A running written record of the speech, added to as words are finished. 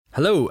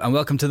Hello and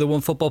welcome to the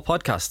Onefootball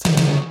Podcast.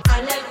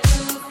 I like to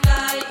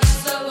fly,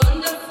 it's a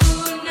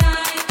wonderful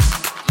night.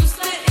 Just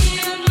let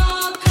you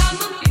know, come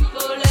on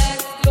people,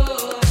 let's go.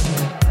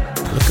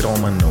 Look at all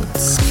my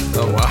notes.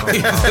 Oh wow,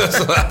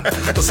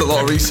 that's a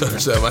lot of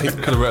research there, mate.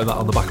 Could have written that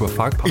on the back of a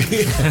fag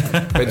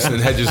pack. Benson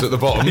and Hedges at the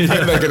bottom.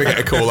 They're going to get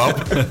a call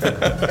up.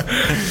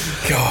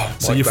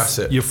 God, So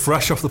you're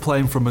fresh off the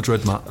plane from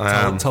Madrid, Matt.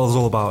 Tell us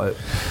all about it.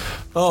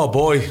 Oh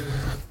boy,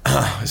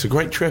 it's a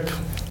great trip.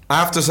 I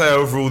have to say,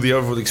 the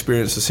overall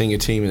experience of seeing a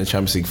team in the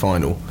Champions League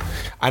final,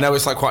 I know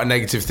it's like quite a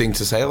negative thing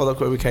to say, oh look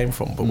where we came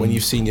from, but when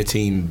you've seen your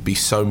team be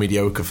so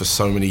mediocre for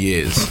so many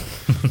years,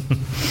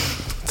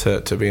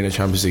 to be in a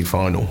Champions League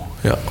final,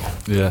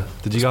 Yeah.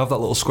 Did you have that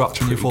little scratch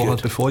on your forehead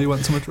good. Before you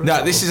went to Madrid?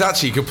 No, this is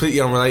actually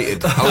completely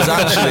unrelated.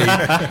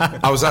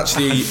 I was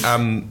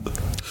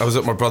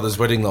at my brother's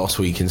wedding last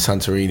week in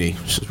Santorini,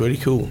 which was really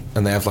cool,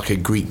 and they have like a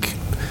Greek,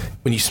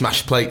 when you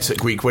smash plates at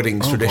Greek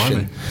weddings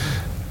tradition.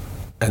 Blimey.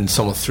 And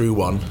someone threw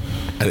one,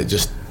 and it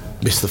just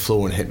missed the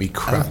floor and hit me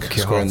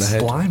square in the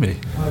head. Blimey.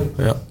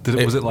 Yeah.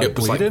 Was it like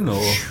bleeding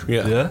or?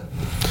 Yeah.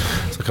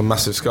 It's like a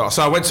massive scar.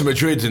 So I went to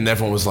Madrid, and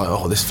everyone was like,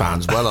 "Oh, this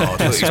fan's well hard.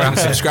 He's had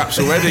some scraps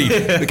already.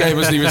 The game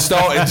hasn't even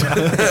started."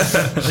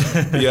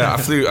 Yeah,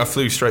 I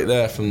flew straight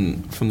there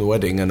from the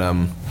wedding,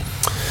 and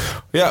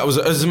it was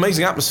an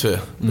amazing atmosphere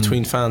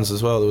between fans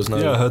as well. There was no.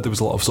 Yeah, I heard there was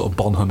a lot of sort of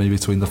bonhomie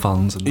between the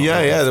fans. And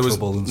there was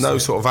no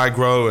sort of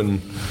aggro,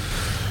 and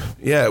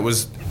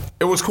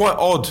It was quite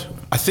odd.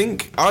 I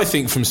think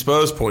from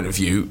Spurs' point of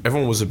view,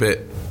 everyone was a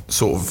bit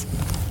sort of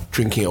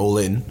drinking it all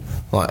in,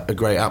 like a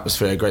great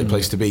atmosphere, a great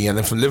place to be. And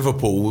then from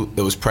Liverpool,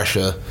 there was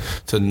pressure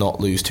to not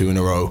lose 2 in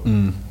a row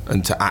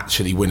and to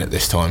actually win it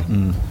this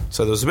time.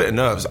 So there was a bit of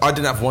nerves. I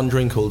didn't have one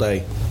drink all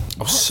day.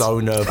 I was so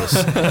nervous.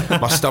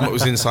 My stomach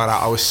was inside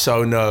out. I was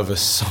so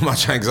nervous, so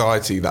much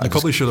anxiety that You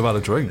probably should have had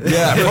a drink.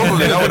 Yeah,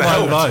 probably that would have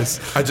helped.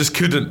 Nice. I just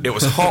couldn't. It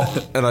was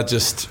hot, and I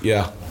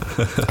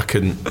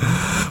couldn't.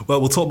 Well,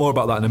 we'll talk more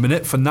about that in a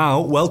minute. For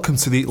now, welcome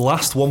to the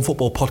last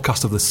Onefootball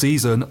Podcast of the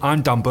season.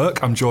 I'm Dan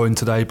Burke. I'm joined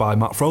today by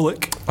Matt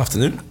Frohlich.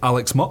 Afternoon.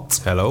 Alex Mott.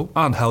 Hello.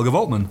 And Helge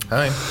Wohltmann.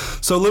 Hi.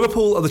 So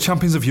Liverpool are the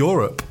champions of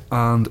Europe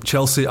and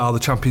Chelsea are the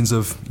champions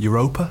of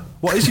Europa.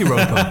 What is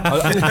Europa?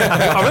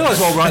 I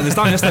realised while writing this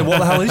down yesterday, what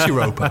the hell is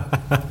Europa?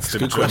 It's a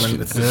good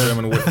question. It's the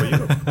German word for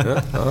Europe.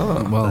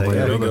 Well,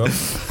 there you go.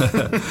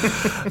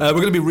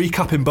 We're going to be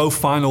recapping both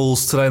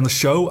finals today on the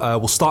show.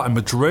 We'll start in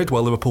Madrid,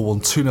 where Liverpool won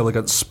 2-0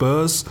 against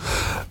Spurs.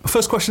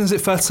 First question, is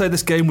it fair to say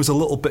this game was a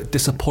little bit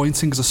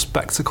disappointing as a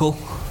spectacle?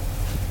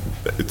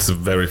 It's a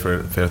very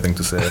fair thing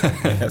to say.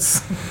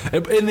 Yes.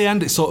 In the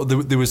end, it sort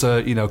of there was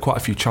quite a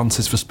few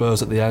chances for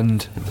Spurs at the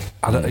end.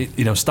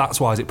 Stats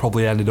wise, it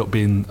probably ended up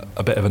being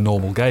a bit of a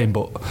normal game,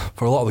 but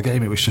for a lot of the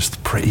game, it was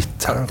just pretty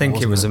terrible. I think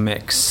it was a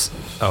mix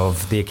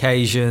of the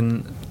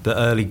occasion, the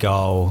early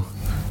goal,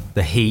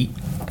 the heat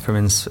from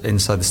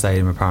inside the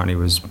stadium apparently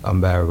was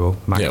unbearable.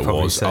 Matt It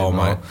was. Oh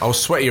mate, I was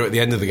sweatier at the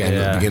end of the game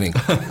than at the beginning.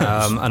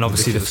 And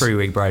obviously the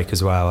 3-week break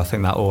as well. I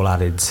think that all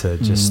added to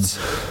just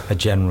a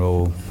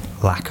general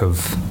lack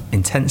of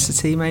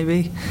intensity,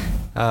 maybe.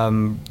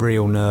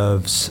 Real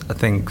nerves. I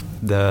think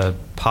the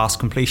pass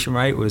completion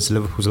rate was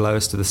Liverpool's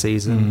lowest of the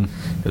season.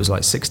 It was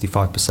like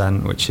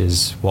 65%, which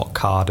is what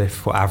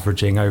Cardiff were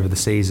averaging over the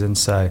season.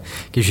 So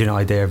it gives you an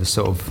idea of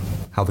sort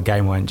of how the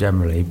game went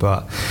generally.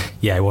 But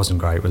yeah, it wasn't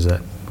great, was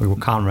it? We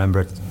can't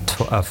remember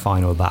a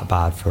final that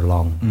bad for a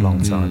long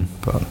time.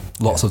 But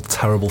lots of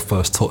terrible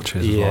first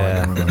touches.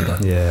 Yeah. I can remember.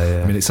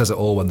 Yeah. I mean, it says it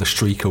all when the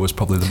streaker was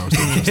probably the most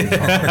interesting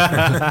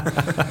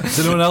part. Is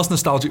anyone else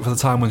nostalgic for the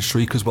time when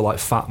streakers were like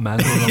fat men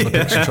running on the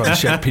pitch and trying to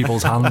shake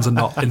people's hands and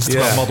not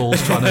Instagram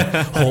models trying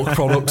to hawk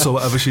products or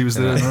whatever she was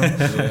doing?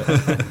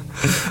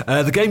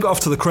 The game got off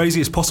to the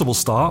craziest possible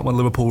start when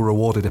Liverpool were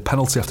awarded a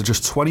penalty after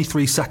just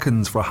 23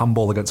 seconds for a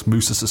handball against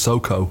Moussa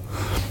Sissoko.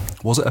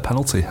 Was it a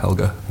penalty,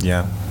 Helge?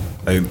 Yeah.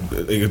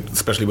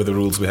 Especially with the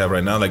rules we have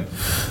right now, I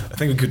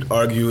think we could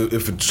argue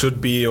if it should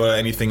be or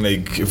anything,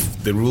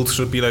 if the rules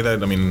should be like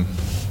that. I mean,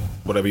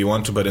 whatever you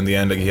want to, but in the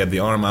end, he had the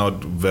arm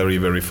out very,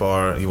 very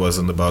far. He was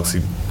in the box.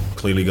 He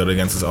clearly got it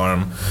against his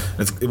arm.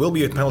 It will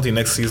be a penalty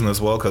next season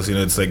as well, because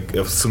it's like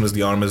as soon as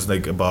the arm is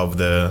above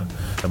the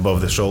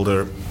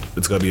shoulder,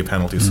 it's got to be a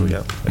penalty. So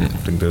yeah, I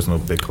think there's no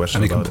big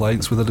question. Any about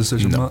complaints with the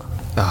decision, Matt?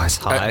 Oh, it's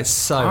hard. It's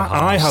so hard.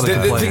 I had a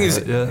complaint. The thing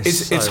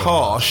is, it's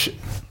harsh.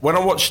 When I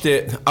watched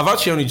it, I've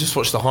actually only just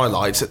watched the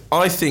highlights.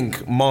 I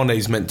think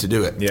Mane's meant to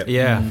do it.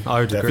 Yeah, I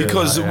would agree.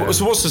 Because with that,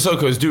 so what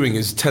Sissoko is doing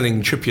is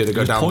telling Trippier to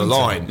go down pointing. the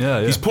line.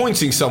 Yeah. He's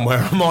pointing somewhere,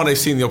 and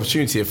Mane's seeing the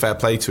opportunity of fair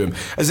play to him.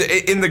 As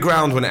in the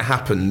ground when it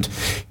happened,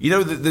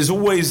 there's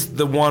always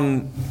the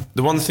one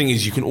thing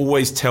is you can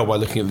always tell by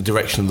looking at the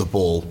direction of the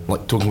ball,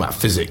 like talking about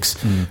physics,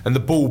 and the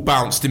ball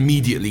bounced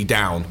immediately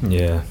down.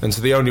 Yeah. And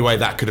so the only way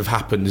that could have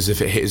happened is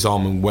if it hit his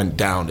arm and went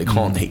down. It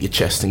can't hit your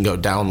chest and go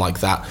down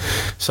like that.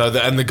 So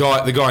the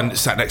guy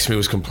sat next to me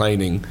was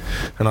complaining,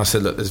 and I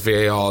said, look, there's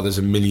VAR, there's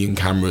a million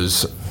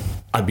cameras.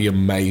 I'd be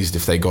amazed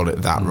if they got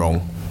it that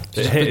wrong.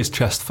 It hit his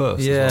chest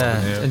first. Yeah.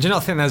 as well. And do you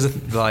not think there's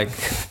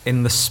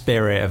in the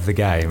spirit of the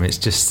game? It's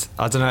just,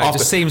 I don't know. It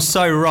just seems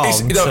so wrong.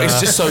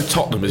 It's just so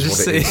Tottenham, is what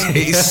it is. It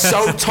is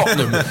so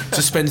Tottenham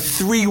to spend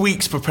 3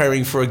 weeks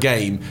preparing for a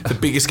game, the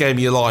biggest game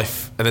of your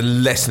life, and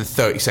then less than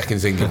 30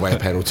 seconds in give away a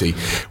penalty.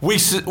 We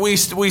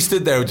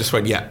stood there and just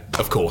went, yeah,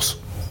 of course.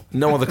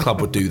 No other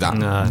club would do that.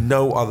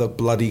 No other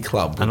bloody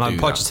club would do that. And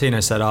like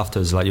Pochettino said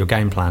afterwards, like your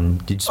game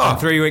plan, you'd spend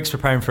 3 weeks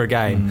preparing for a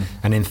game,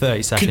 and in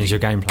 30 seconds your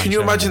game plan. Can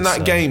you imagine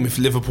that game if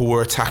Liverpool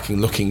were attacking,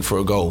 looking for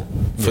a goal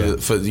for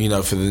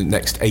the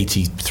next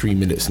 83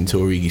 minutes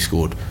until Origi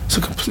scored? It's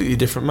a completely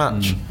different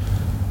match,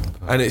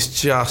 and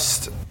it's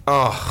just.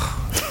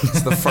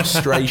 It's the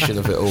frustration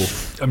of it all.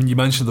 I mean, you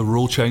mentioned the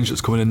rule change that's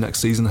coming in next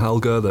season,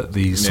 Helge, that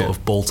these sort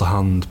of ball to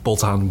hand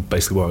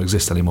basically won't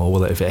exist anymore,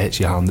 will it? If it hits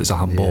your hand, it's a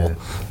handball.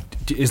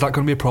 Is that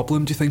going to be a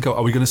problem, do you think?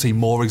 Are we going to see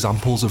more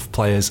examples of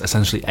players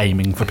essentially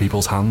aiming for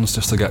people's hands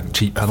just to get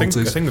cheap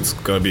penalties? I think it's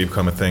going to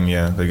become a thing,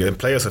 yeah. Like,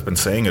 players have been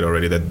saying it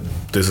already, that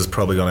this is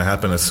probably going to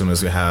happen as soon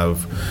as you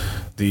have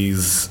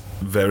these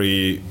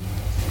very...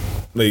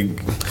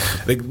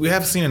 Like we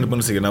have seen in the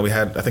Bundesliga now, we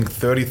had I think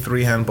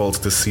 33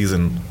 handballs this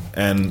season,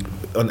 and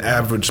on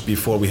average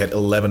before we had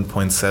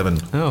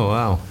 11.7. Oh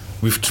wow!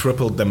 We've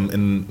tripled them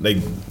in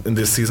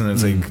this season.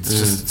 It's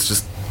it's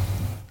just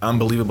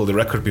unbelievable. The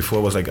record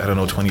before was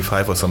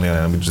 25 or something,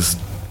 and we just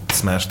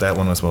smashed that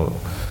one as well.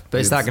 But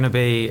is that going to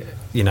be,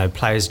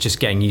 players just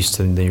getting used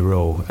to the new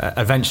rule?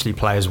 Eventually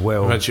players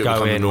will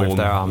go in with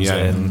their arms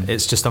in.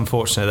 It's just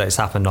unfortunate that it's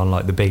happened on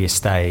the biggest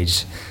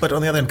stage. But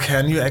on the other hand,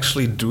 can you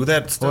actually do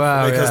that stuff?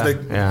 Well,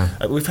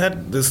 because we've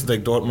had this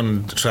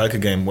Dortmund Schalke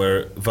game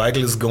where Weigl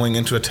is going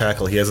into a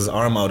tackle. He has his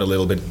arm out a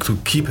little bit to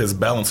keep his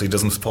balance so he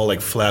doesn't fall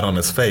flat on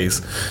his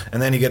face.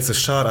 And then he gets a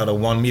shot out of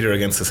 1 meter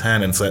against his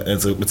hand, and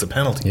it's a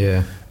penalty.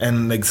 Yeah.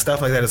 And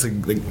stuff like that is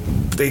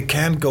they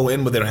can't go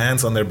in with their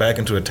hands on their back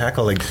into a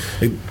tackle.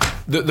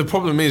 The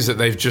problem is that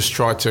they've just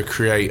tried to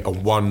create a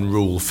one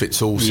rule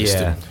fits all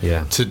system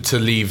to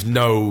leave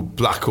no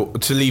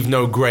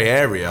grey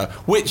area,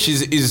 which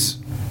is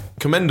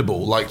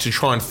commendable. To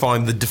try and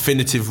find the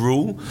definitive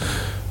rule,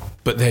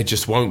 but there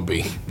just won't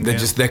be.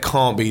 There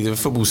can't be. The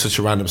football's such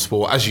a random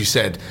sport, as you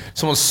said.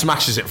 Someone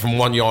smashes it from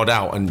 1 yard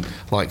out, and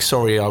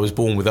sorry, I was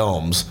born with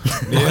arms.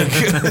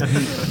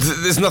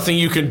 There's nothing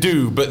you can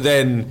do. But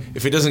then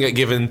if it doesn't get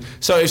given,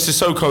 so if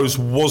Sissoko's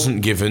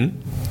wasn't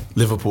given,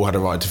 Liverpool had a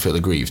right to feel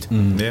aggrieved.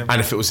 And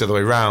if it was the other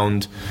way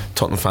round,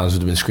 Tottenham fans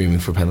would have been screaming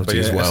for a penalty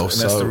as well. As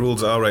the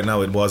rules are right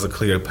now, it was a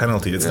clear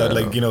penalty. It's not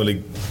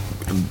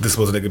this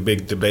was a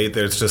big debate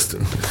there. It's just,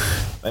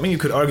 you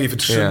could argue if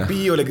it should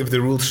be, or if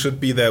the rules should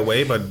be that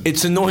way, but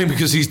it's annoying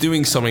because he's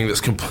doing something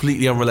that's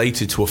completely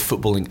unrelated to a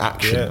footballing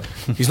action.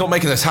 He's not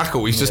making a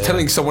tackle, he's just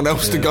telling someone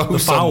else to go. The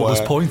foul was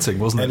pointing,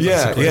 wasn't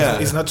it?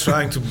 He's not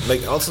trying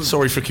to also.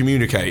 Sorry for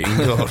communicating.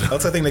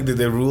 Also, I think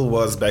the rule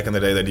was back in the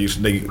day that you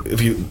should,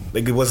 if you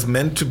it was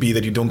meant to be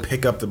that you don't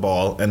pick up the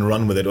ball and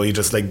run with it, or you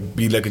just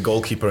be like a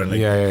goalkeeper and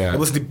it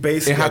was the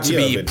basic. It had to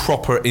be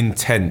proper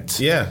intent.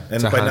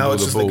 And by now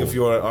it's just if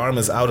your arm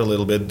is out a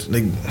little bit,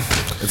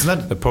 it's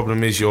not. The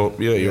problem is you're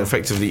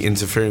effectively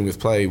interfering with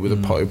play with a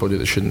part of your body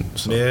that shouldn't.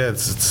 So.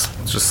 It's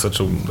just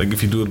such a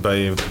if you do it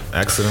by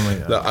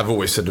accident. I've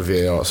always said with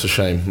VAR, it's a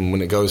shame.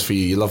 When it goes for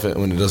you, you love it.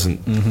 When it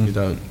doesn't, you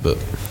don't. But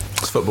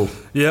it's football.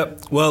 Yeah,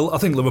 well, I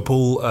think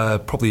Liverpool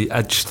probably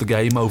edged the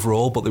game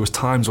overall, but there was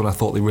times when I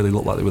thought they really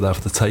looked like they were there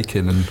for the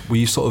taking, and were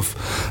you sort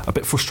of a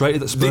bit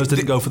frustrated that Spurs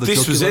didn't go for the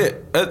This was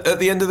it. At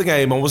the end of the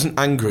game, I wasn't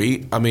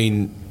angry.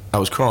 I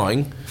was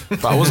crying,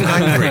 but I wasn't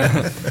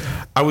angry.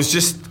 I was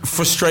just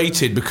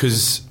frustrated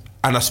because,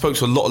 and I spoke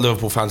to a lot of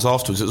Liverpool fans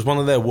afterwards, it was one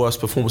of their worst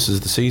performances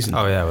of the season.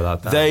 Oh yeah,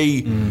 without that.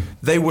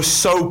 They were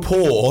so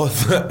poor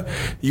that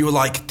you were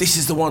like, this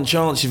is the one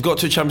chance. You've got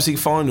to a Champions League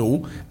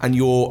final and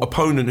your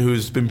opponent, who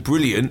has been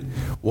brilliant,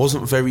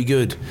 wasn't very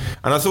good.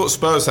 And I thought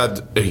Spurs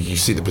had, you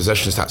see the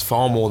possession stats,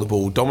 far more of the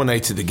ball,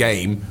 dominated the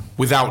game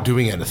without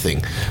doing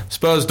anything.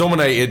 Spurs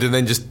dominated and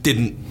then just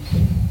didn't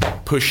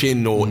push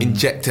in or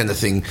inject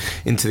anything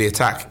into the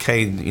attack.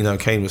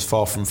 Kane was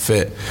far from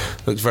fit,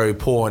 looked very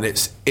poor, and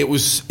it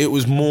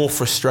was more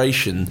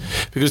frustration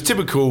because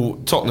typical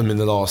Tottenham in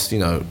the last,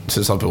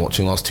 since I've been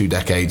watching the last 2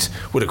 decades,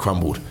 would have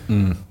crumbled.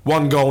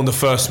 One goal in the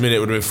first minute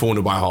would have been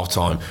 4-0 by half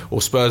time.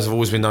 Or Spurs have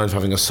always been known for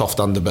having a soft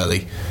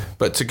underbelly,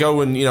 but to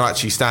go and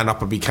actually stand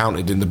up and be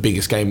counted in the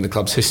biggest game in the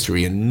club's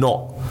history and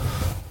not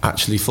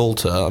actually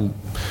falter.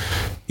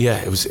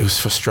 It was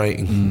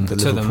frustrating. It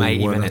took them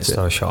 80 minutes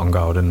to a shot on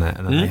goal, didn't it?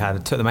 And then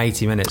it took them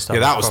 80 minutes.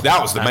 That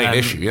was the main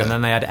issue. And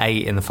then they had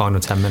 8 in the final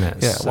 10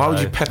 minutes. Yeah. Why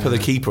would you pepper the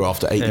keeper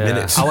after 80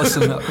 minutes?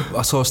 Alisson,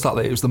 I saw a stat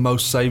that it was the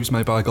most saves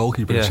made by a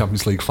goalkeeper in the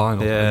Champions League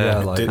final.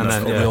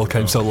 It all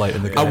came so late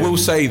in the game. I will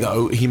say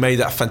though, he made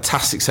that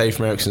fantastic save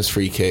from Eriksen's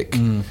free kick.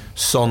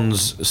 Son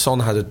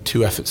had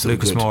 2 efforts.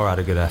 Lucas Moura had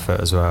a good effort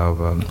as well.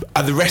 But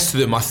and the rest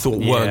of them I thought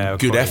weren't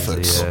good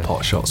efforts.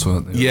 Pot shots,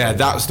 weren't they? Yeah,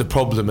 that was the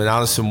problem. And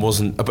Alisson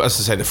wasn't. As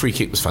I say, the free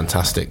kick was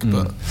fantastic,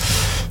 but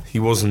he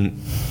wasn't.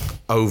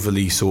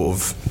 overly sort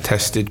of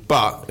tested,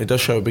 but it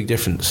does show a big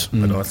difference.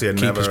 But honestly, I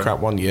Keeper's never, crap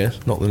one year,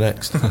 not the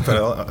next.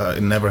 but I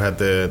never had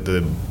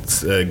the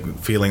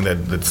feeling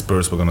that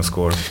Spurs were going to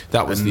score.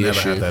 That was I the never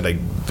issue. Had that. Like,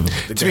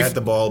 they had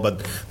the ball, but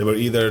they were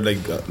either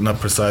like not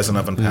precise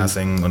enough in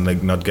passing, or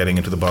like not getting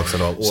into the box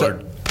at all. Or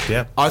So,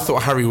 I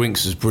thought Harry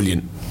Winks was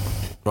brilliant.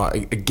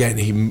 Right, again,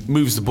 he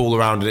moves the ball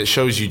around, and it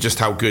shows you just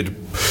how good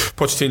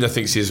Pochettino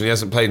thinks he is when he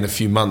hasn't played in a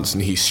few months,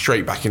 and he's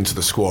straight back into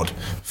the squad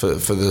for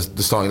the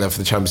starting 11 for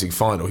the Champions League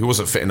final. He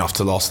wasn't fit enough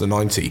to last the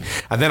 90.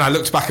 And then I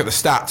looked back at the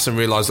stats and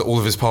realised that all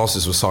of his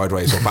passes were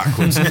sideways or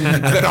backwards.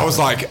 And then I was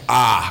like,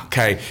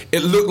 okay.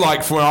 It looked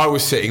like from where I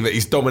was sitting that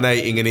he's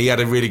dominating and he had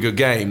a really good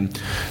game,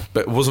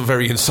 but it wasn't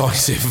very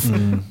incisive.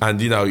 And,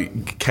 you know,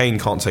 Kane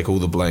can't take all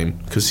the blame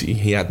because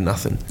he had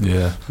nothing.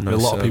 Yeah. No a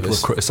lot of people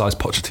service. have criticised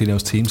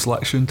Pochettino's team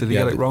selection. Did he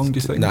get it wrong, do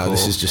you think? No, Or-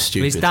 this is just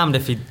stupid. He's damned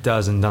if he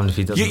does and damned if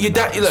he doesn't.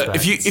 Look,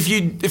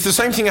 if the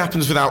same thing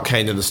happens without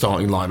Kane in the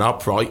starting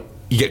lineup, right?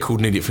 You get called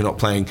an idiot for not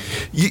playing.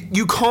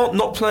 You can't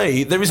not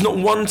play. There is not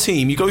one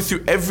team. You go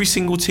through every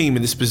single team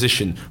in this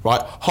position,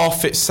 right?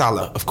 Half fit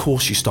Salah, of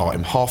course you start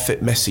him. Half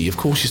fit Messi, of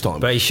course you start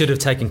him. But he should have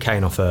taken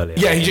Kane off earlier.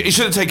 Yeah, he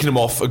should have taken him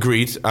off.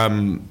 Agreed. He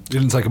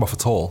didn't take him off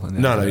at all.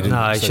 No, he didn't.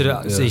 No, he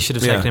should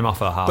have taken him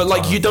off at half. But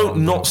like, you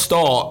don't not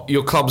start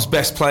your club's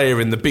best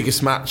player in the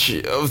biggest match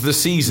of the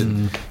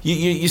season.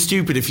 You're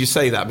stupid if you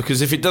say that,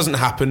 because if it doesn't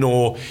happen,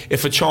 or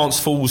if a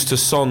chance falls to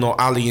Son or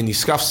Ali and he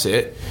scuffs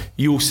it,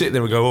 you will sit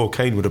there and go, "Oh,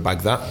 Kane would have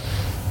bagged that."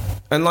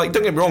 And like,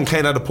 don't get me wrong,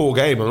 Kane had a poor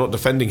game. I'm not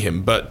defending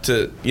him, but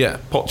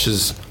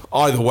Poch's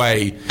either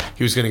way,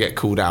 he was going to get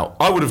called out.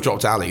 I would have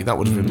dropped Ali. That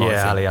would have been my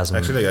thing. Ali hasn't.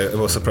 Actually, I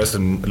was surprised that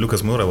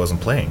Lucas Moura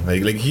wasn't playing.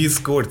 Like he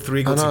scored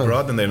 3 goals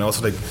abroad, and then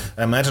also, like,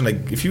 I imagine,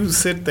 like, if you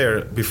sit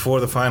there before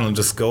the final and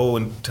just go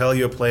and tell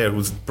your player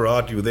who's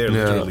brought you there,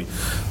 literally,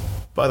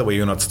 by the way,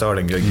 you're not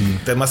starting. Like,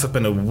 there must have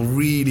been a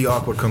really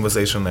awkward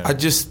conversation there.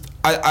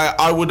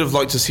 I would have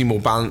liked to see more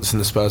balance in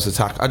the Spurs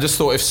attack. I just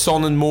thought if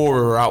Son and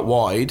Moura are out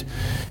wide,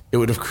 it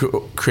would have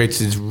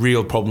created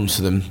real problems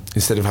for them,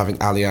 instead of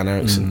having Ali and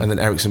Eriksen, and then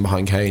Eriksen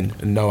behind Kane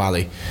and no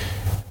Ali.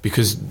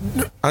 Because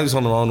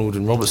Alexander-Arnold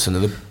and Robertson are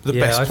the best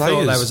players. I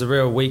thought there was a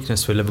real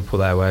weakness for Liverpool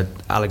there, where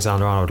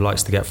Alexander-Arnold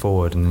likes to get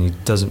forward and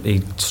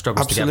he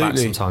struggles to get back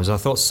sometimes. And I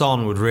thought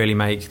Son would really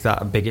make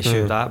that a big issue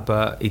of that,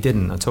 but he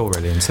didn't at all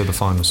really until the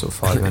final sort of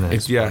 5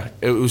 minutes.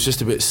 It was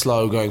just a bit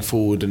slow going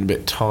forward and a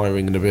bit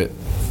tiring and a bit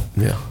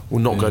will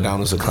not go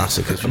down as a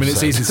classic. I mean,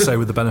 it's easy to say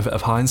with the benefit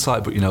of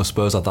hindsight, but, you know,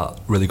 Spurs had that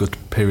really good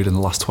period in the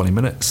last 20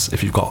 minutes.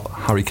 If you've got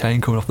Harry Kane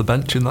coming off the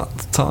bench in that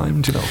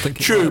time, do you not think?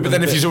 True, but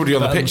then if he's already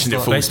on the pitch and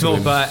it falls to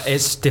him. But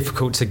it's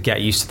difficult to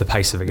get used to the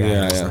pace of a game.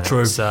 Isn't it?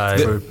 True.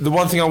 So, The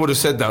one thing I would have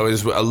said, though,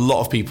 is a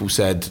lot of people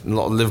said, a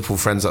lot of Liverpool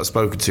friends that I've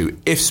spoken to,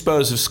 if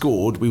Spurs have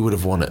scored, we would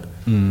have won it.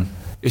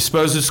 If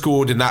Spurs had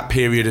scored in that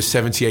period of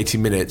 70, 80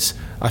 minutes,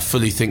 I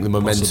fully think the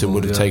momentum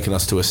would have taken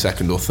us to a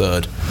second or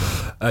third.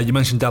 You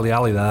mentioned Dele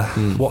Alli there.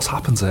 What's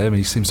happened to him?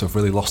 He seems to have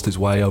really lost his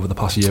way over the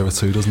past year or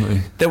two, doesn't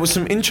he? There were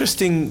some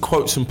interesting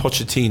quotes from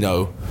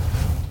Pochettino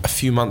a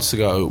few months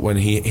ago when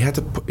he had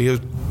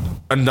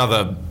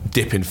another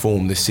dip in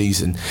form this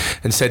season,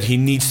 and said he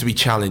needs to be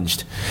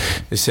challenged.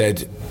 He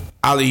said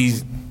Ali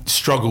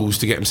struggles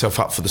to get himself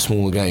up for the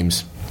smaller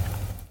games.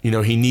 You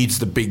know, he needs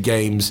the big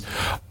games.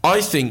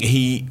 I think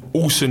he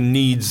also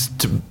needs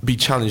to be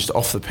challenged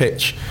off the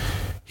pitch.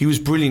 He was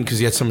brilliant because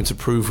he had something to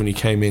prove when he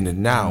came in,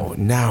 and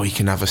now he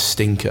can have a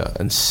stinker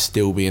and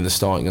still be in the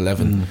starting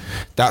 11.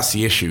 That's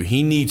the issue.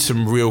 He needs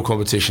some real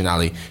competition,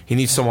 Ali. He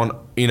needs someone,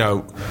 you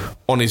know,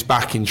 on his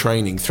back in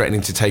training,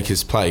 threatening to take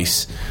his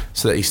place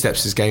so that he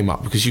steps his game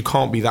up, because you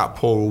can't be that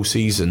poor all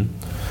season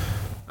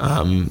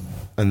and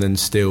then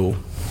still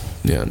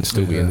be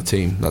in the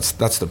team.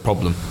 That's the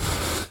problem.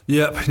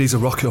 Yep, he needs a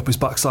rocket up his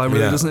backside,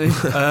 really, doesn't he?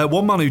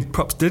 One man who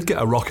perhaps did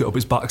get a rocket up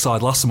his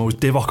backside last summer was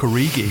Divock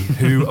Origi,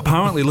 who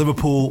apparently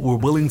Liverpool were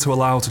willing to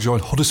allow to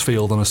join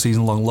Huddersfield on a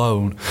season-long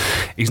loan.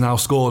 He's now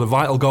scored a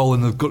vital goal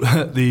in the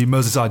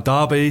Merseyside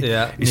derby.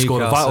 He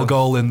scored a vital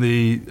goal in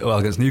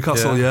against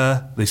Newcastle,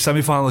 the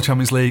semi-final of the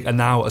Champions League, and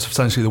now it's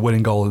potentially the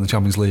winning goal in the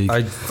Champions League.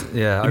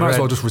 He might as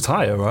well just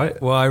retire, right?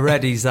 Well, I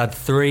read he's had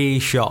 3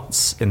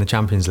 shots in the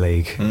Champions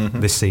League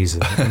this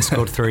season and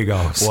scored 3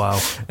 goals. Wow.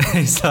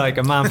 He's like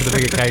a man for the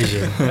big occasion.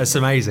 That's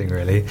amazing,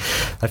 really.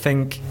 I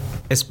think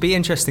it's be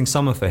interesting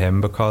summer for him,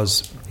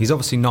 because he's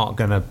obviously not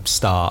going to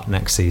start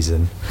next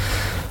season,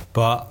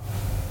 but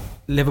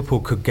Liverpool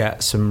could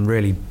get some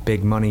really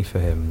big money for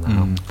him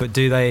now. But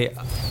do they?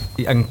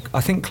 And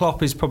I think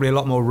Klopp is probably a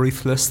lot more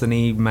ruthless than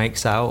he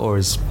makes out, or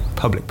his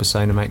public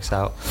persona makes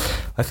out.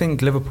 I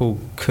think Liverpool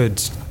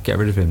could get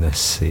rid of him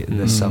this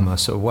summer,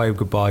 sort of wave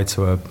goodbye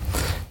to a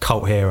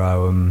cult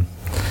hero.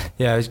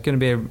 It's going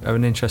to be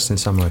an interesting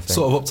summer, I think.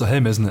 Sort of up to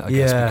him, isn't it, I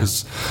guess,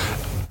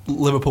 because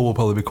Liverpool will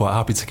probably be quite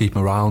happy to keep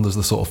him around as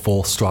the sort of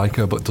fourth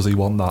striker, but does he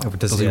want that?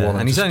 Does he want?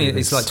 And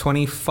he's like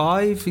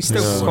 25. He's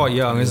still quite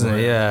young, isn't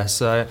he? Yeah.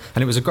 So,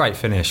 and it was a great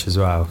finish as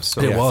well.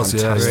 So, it was,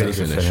 really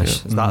good finish.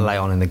 That late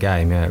on in the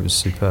game, it was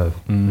superb.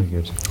 Really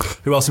good.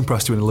 Who else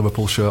impressed you in a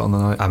Liverpool shirt on the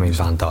night? I mean,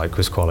 Van Dijk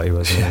was quality,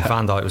 wasn't he?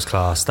 Van Dijk was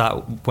class.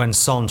 That when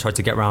Son tried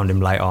to get round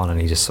him late on, and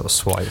he just sort of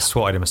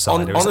swatted him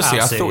aside. Honestly,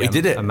 I thought he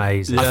did it.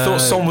 Amazing. I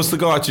thought Son was the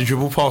guy to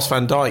dribble past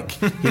Van Dijk.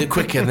 He did it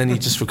quicker, and then he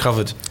just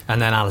recovered.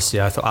 And then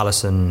Alisson, I thought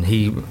Alisson,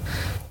 he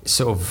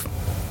sort of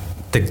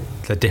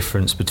the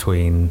difference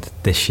between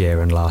this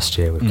year and last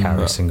year with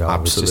Karius and goal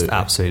was just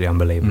absolutely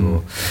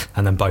unbelievable.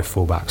 And then both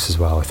fullbacks as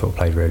well, I thought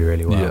played really,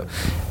 really well. Yeah.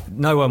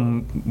 No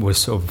one was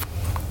sort of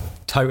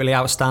totally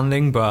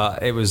outstanding,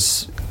 but it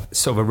was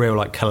sort of a real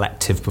like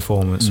collective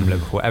performance from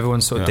Liverpool.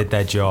 Everyone sort of did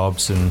their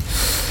jobs, and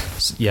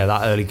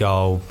that early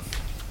goal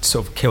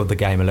sort of killed the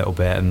game a little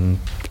bit, and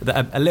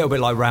a little bit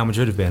like Real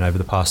Madrid have been over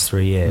the past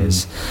 3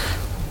 years.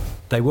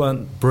 They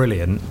weren't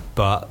brilliant,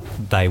 but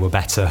they were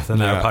better than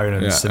their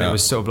opponents, and it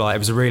was sort of like, it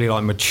was a really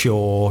like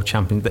mature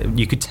champion.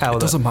 You could tell it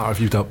doesn't matter if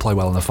you don't play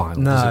well in the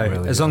final. No, does it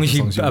really? as long as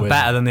you are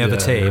better than the other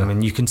team, yeah.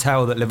 and you can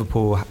tell that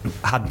Liverpool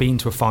had been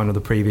to a final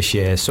the previous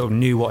year, sort of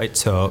knew what it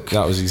took.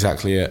 That was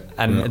exactly it.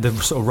 And the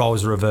sort of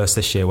roles are reversed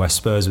this year, where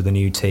Spurs with the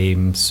new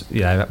teams,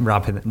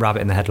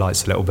 rabbit in the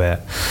headlights a little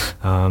bit,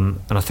 and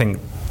I think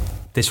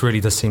this really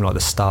does seem like the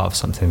start of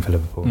something for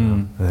Liverpool.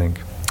 I think.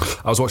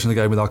 I was watching the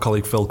game with our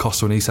colleague Phil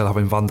Costa, and he said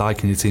having Van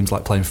Dijk in your team's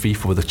like playing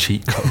FIFA with a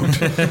cheat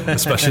code,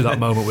 especially that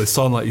moment with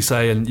Son, like you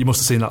say. And you must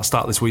have seen that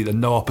stat this week that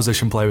no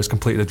opposition player has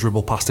completed a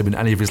dribble past him in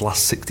any of his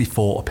last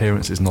 64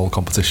 appearances in all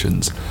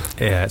competitions.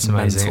 Yeah, it's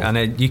amazing.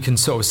 And you can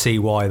sort of see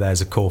why there's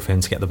a call for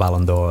him to get the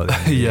Ballon d'Or.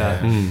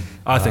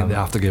 I think they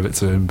have to give it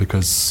to him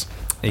because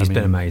he's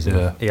been amazing.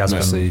 Yeah, he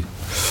has been.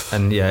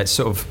 And it's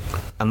sort of,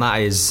 and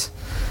that is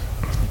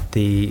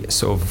the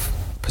sort of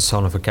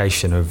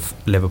personification of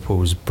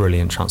Liverpool's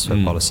brilliant transfer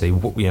policy.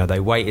 You know, they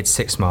waited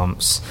 6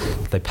 months,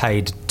 they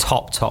paid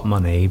top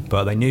money,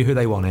 but they knew who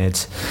they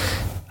wanted,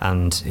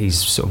 and he's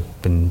sort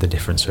of been the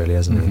difference, really,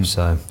 hasn't he?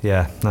 So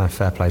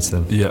fair play to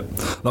them. Yeah,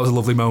 that was a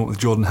lovely moment with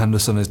Jordan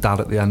Henderson, his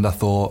dad, at the end. I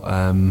thought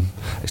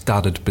his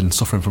dad had been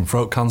suffering from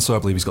throat cancer. I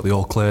believe he's got the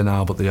all clear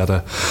now, but they had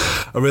a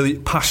really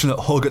passionate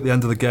hug at the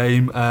end of the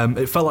game.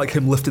 It felt like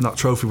him lifting that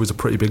trophy was a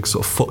pretty big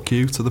sort of fuck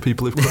you to the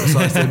people who've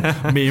criticised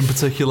him, me in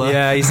particular.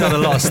 Yeah, he's had a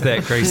lot of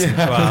stick recently.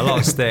 Well, a lot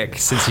of stick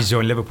since he's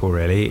joined Liverpool,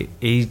 really.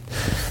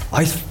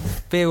 I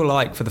feel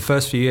like for the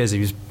first few years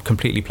he was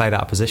completely played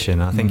out of position.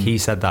 I think he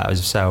said that as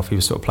himself. He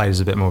was sort of played as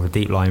a bit more of a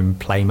deep line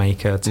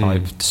playmaker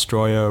type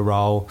destroyer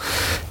role.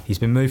 He's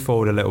been moved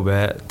forward a little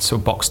bit,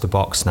 sort of box to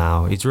box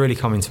now. He's really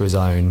come into his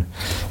own.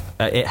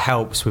 It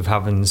helps with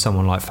having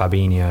someone like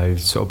Fabinho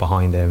sort of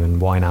behind him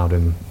and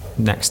Wijnaldum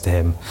next to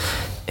him.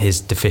 His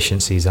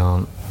deficiencies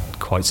aren't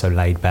quite so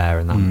laid bare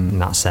in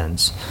that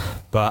sense.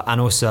 And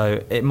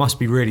also, it must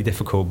be really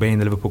difficult being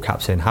the Liverpool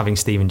captain, having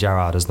Steven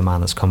Gerrard as the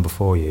man that's come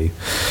before you,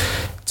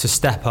 to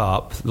step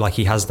up like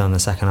he has done the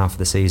second half of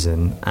the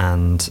season,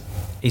 and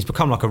he's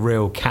become like a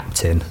real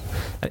captain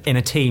in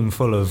a team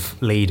full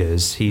of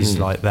leaders. He's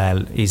like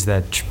he's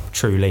their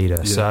true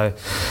leader. Yeah.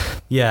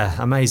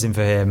 So, amazing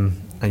for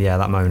him. And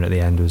that moment at the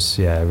end was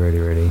really,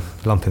 really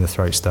lump in the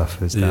throat stuff.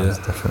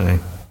 Definitely.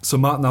 So,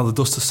 Matt, now the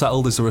dust has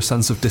settled, is there a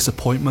sense of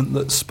disappointment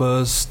that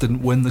Spurs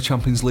didn't win the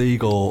Champions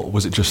League, or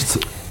was it just,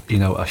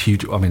 a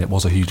huge... I mean, it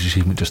was a huge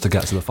achievement just to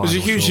get to the final. It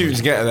was a huge achievement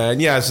to get there,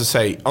 and as I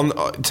say,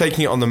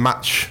 taking it on the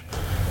match,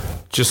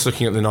 just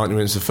looking at the 90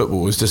 minutes of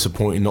football, it was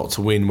disappointing not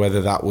to win,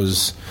 whether that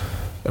was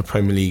a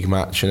Premier League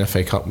match, an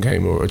FA Cup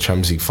game, or a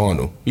Champions League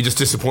final. You're just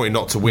disappointed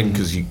not to win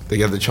because they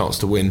had the chance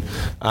to win.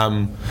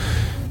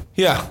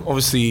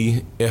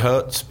 Obviously it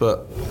hurts,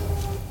 but...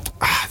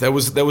 There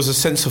was a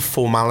sense of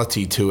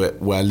formality to it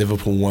where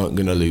Liverpool weren't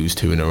going to lose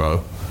 2 in a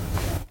row,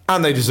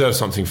 and they deserve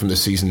something from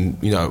this season,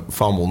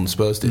 far more than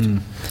Spurs did.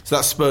 So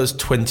that's Spurs'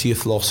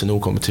 20th loss in all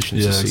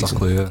competitions this season.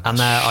 Exactly. Yeah. And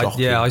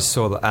I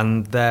saw that,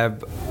 and their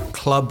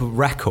club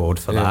record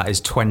for that is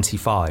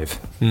 25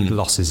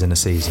 losses in a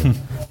season,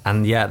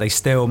 and they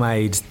still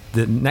made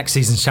the next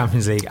season's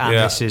Champions League and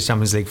this year's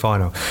Champions League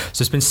final.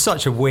 So it's been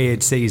such a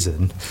weird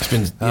season.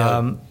 It's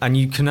been, and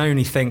you can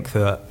only think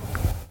that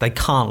they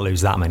can't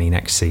lose that many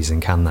next season,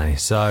 can they?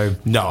 So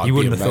no, you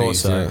wouldn't have thought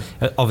so.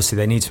 Yeah. Obviously,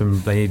 they need to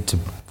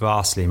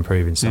vastly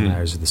improve in some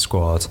areas of the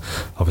squad.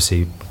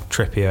 Obviously,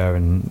 Trippier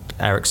and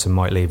Eriksen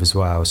might leave as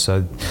well,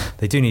 so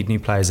they do need new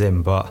players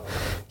in. But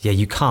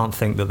you can't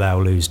think that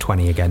they'll lose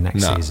 20 again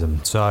next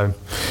season. So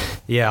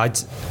I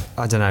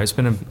don't know. It's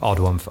been an odd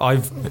one.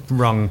 I've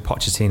rung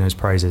Pochettino's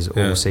praises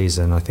all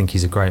season. I think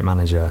he's a great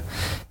manager.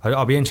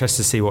 I'll be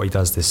interested to see what he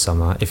does this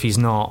summer. If he's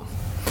not,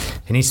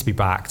 he needs to be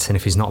backed, and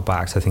if he's not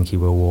backed, I think he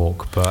will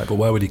walk. But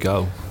where would he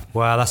go?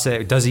 Well, that's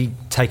it. Does he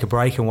take a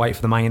break and wait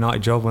for the Man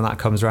United job when that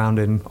comes around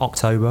in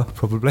October?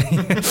 Probably.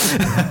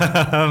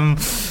 I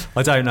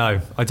don't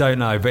know,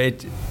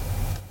 but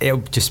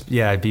it'll just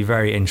it'd be a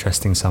very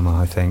interesting summer,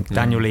 I think.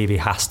 Daniel Levy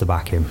has to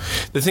back him.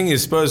 The thing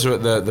is, Spurs are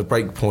at the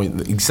break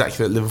point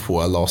exactly that Liverpool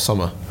were last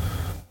summer.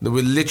 They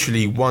were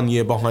literally 1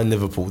 year behind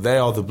Liverpool. They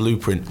are the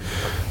blueprint.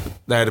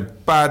 They had a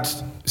bad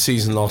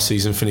season last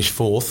season, finished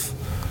 4th.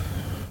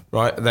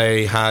 Right?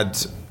 They had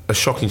a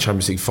shocking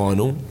Champions League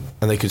final,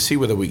 and they could see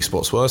where the weak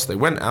spots were. So they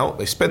went out,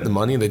 they spent the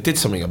money, they did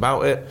something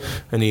about it,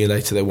 and a year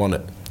later they won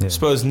it. Yeah.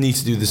 Spurs need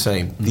to do the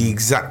same, the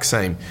exact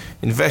same.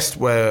 Invest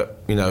where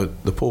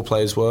the poor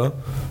players were,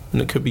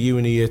 and it could be you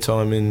in a year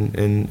time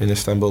in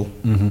Istanbul.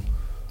 Mm-hmm.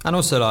 And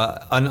also,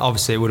 and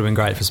obviously, it would have been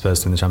great for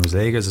Spurs to win the Champions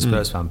League as a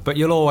Spurs fan. But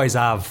you'll always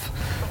have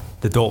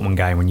the Dortmund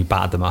game when you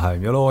battered them at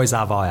home. You'll always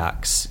have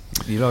Ajax.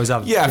 You'll always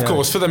have, of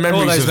course, for the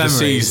memories of the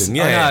season.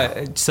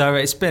 Yeah. So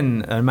it's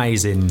been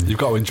amazing. You've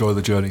got to enjoy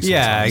the journey.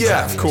 Yeah, exactly.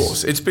 Yeah, of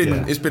course. It's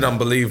been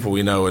unbelievable,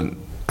 and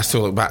I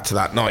still look back to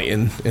that night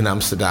in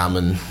Amsterdam,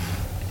 and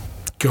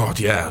God,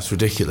 yeah, it's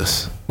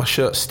ridiculous. My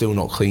shirt's still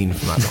not clean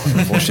from that night.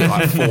 I've washed it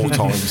like 4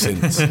 times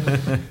since.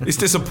 It's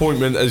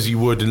disappointment as you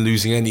would in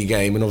losing any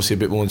game, and obviously a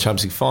bit more in the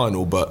Champions League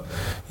final, but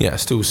yeah,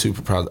 still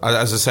super proud.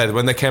 As I said,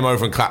 when they came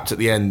over and clapped at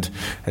the end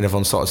and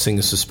everyone started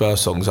singing some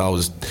Spurs songs, I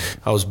was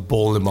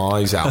bawling my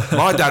eyes out.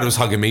 My dad was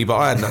hugging me, but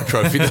I had no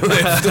trophy to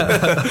lift.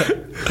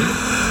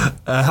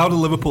 How do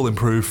Liverpool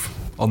improve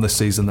on this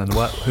season then?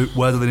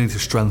 Where do they need to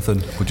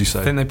strengthen, would you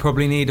say? I think they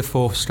probably need a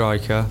 4th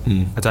striker.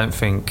 I don't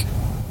think...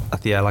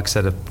 Yeah, like I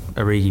said,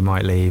 Origi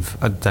might leave.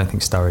 I don't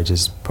think Sturridge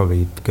is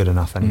probably good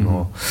enough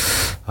anymore.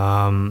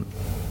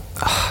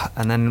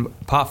 And then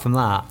apart from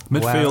that,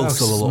 midfield's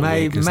still a little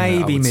weak, isn't it,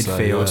 maybe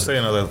midfield. I would say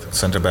another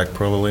centre back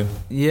probably.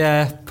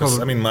 Yeah,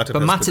 probably. I mean,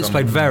 Matip's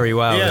played very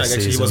well. Yeah, this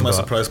actually, season, he was my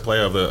surprise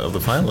player of the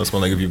finals.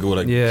 When if you go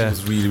he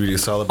was really, really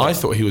solid. I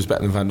thought he was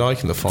better than Van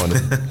Dijk in the final.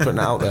 Putting it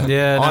out there.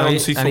 Yeah, I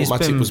honestly thought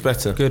Matip was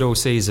better. Good all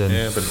season.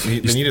 Yeah, but they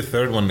need a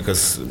third one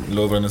because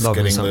Lovren is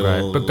getting a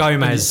little. But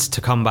Gomez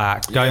to come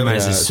back.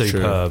 Gomez is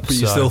superb. But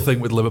you still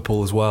think with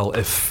Liverpool as well,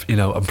 if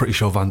I'm pretty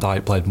sure Van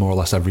Dijk played more or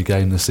less every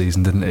game this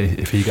season, didn't he?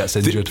 If he gets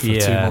injured for 2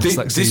 months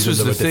next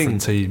season, was the thing.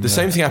 Team, the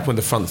same thing happened with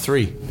the front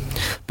 3.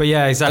 But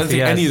yeah,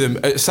 exactly. I don't think any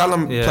of them.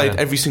 Salah played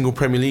every single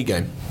Premier League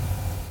game.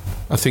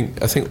 I think.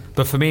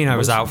 But Firmino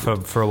was out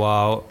for a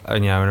while,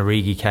 and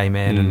Origi came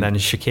in, and then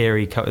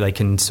Shaqiri. They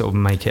can sort of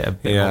make it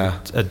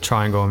a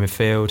triangle in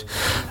midfield.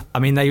 I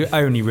mean, they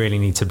only really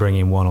need to bring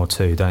in 1 or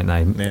 2, don't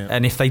they? Yeah.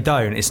 And if they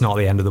don't, it's not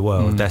the end of the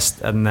world.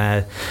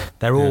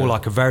 They're all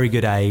like a very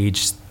good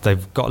age.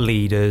 They've got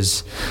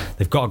leaders.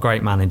 They've got a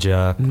great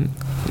manager.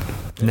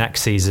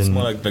 Next season, it's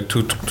more like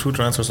two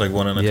transfers, like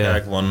one in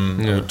attack, one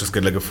would just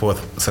get like a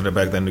 4th centre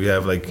back. Then we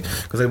have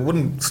because they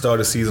wouldn't start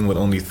a season with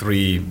only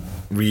 3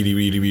 really,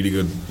 really, really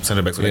good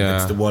centre backs. So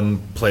it's the one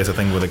place I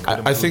think where they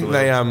could. I think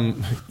they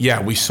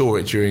we saw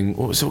it during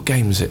what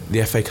game was it?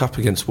 The FA Cup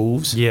against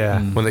Wolves.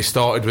 Yeah, when they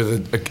started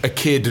with a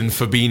kid and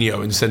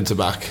Fabinho in centre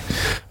back.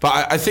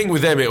 But I think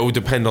with them it will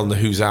depend on the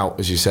who's out,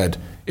 as you said.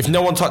 If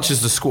no one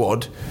touches the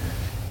squad,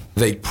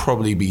 they'd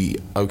probably be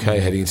okay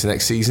heading into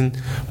next season.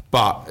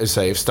 But as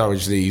I say, if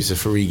Sturridge leaves,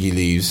 if Origi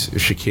leaves,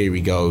 if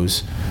Shaqiri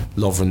goes,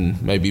 Lovren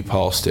maybe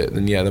past it,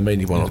 then they may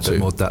need 1 or 2. A bit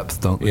more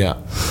depth, don't they?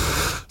 Yeah.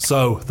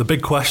 So the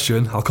big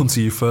question, I'll come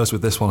to you first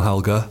with this one,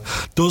 Helge.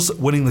 Does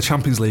winning the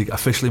Champions League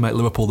officially make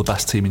Liverpool the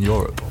best team in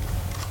Europe?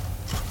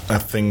 I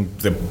think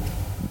they're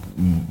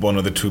one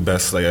of the 2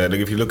 best. Like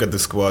if you look at the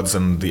squads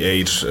and the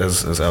age,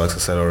 as Alex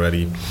has said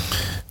already,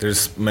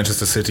 there's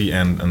Manchester City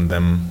and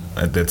them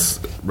that's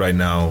right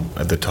now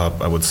at the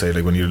top. I would say,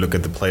 like when you look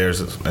at the players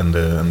and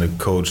the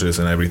coaches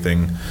and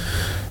everything.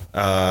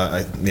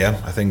 I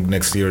think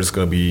next year is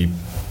going to be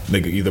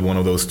like either one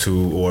of those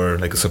 2 or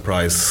like a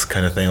surprise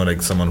kind of thing, or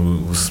like someone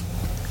who's.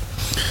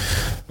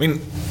 I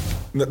mean,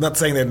 not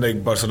saying that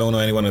like Barcelona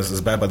or anyone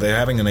is bad, but they're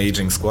having an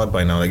aging squad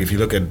by now. Like if you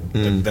look at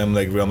them,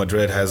 like Real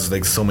Madrid has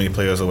like so many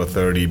players over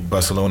 30.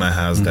 Barcelona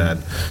has that.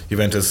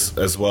 Juventus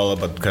as well,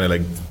 but kind of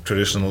like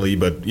traditionally.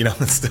 But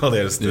it's still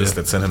there's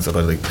that sentence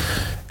about like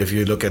if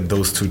you look at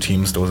those 2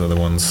 teams, those are the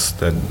ones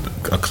that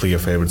are clear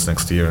favourites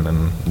next year, and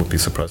then would be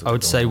surprised. I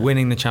would say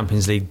winning the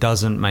Champions League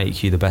doesn't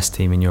make you the best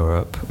team in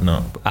Europe.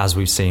 No, as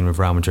we've seen with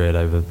Real Madrid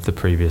over the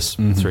previous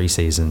 3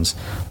 seasons.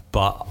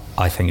 But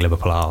I think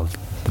Liverpool are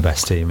the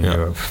best team in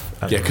Europe.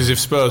 Yeah, because if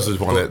Spurs had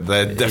won it,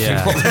 they're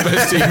definitely not the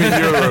best team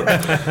in Europe.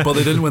 But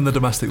they didn't win the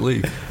domestic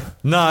league.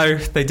 No,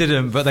 they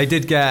didn't, but they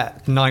did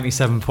get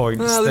 97 points.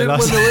 No, they didn't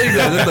win the league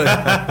though,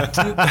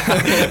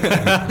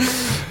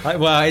 did they?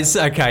 Well, it's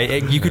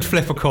okay. You could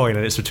flip a coin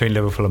and it's between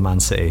Liverpool and Man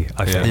City,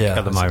 I think,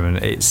 at the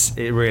moment.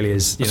 It really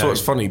is. That's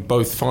what's funny.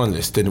 Both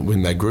finalists didn't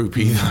win their group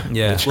either.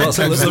 Yeah. Well,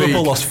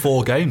 Liverpool lost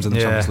 4 games in the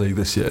Champions League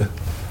this year.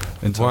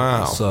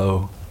 Wow.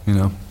 So,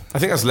 I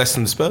think that's less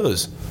than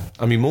Spurs.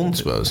 I mean, more than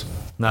Spurs.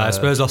 No,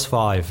 Spurs lost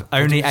 5.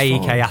 Only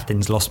AEK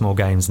Athens lost more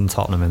games than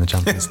Tottenham in the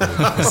Champions League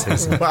this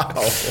season. Wow.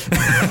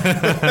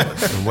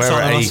 And where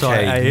are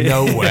AEK?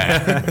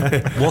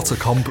 Nowhere. What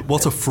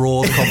a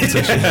fraud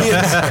competition.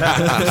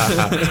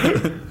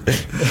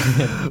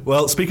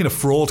 Well, speaking of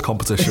fraud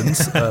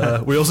competitions,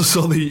 we also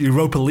saw the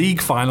Europa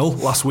League final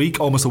last week,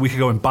 almost a week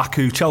ago in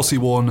Baku. Chelsea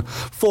won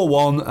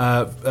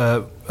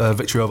 4-1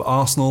 victory over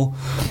Arsenal.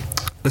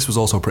 This was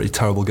also a pretty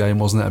terrible game,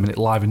 wasn't it? I mean, it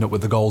livened up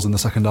with the goals in the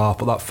second half,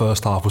 but that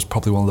first half was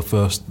probably one of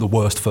the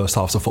worst first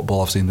halves of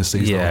football I've seen this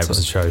season. Yeah, it was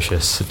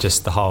atrocious.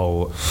 Just the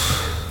whole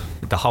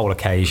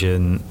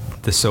occasion,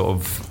 the sort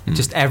of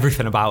just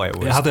everything about it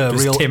was it had a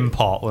real tin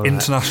pot,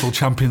 international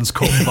Champions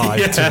Cup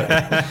vibe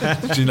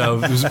to it. You know,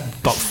 there was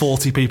about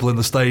 40 people in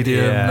the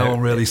stadium. Yeah. No one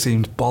really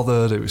seemed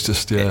bothered. It was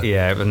just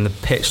and the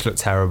pitch looked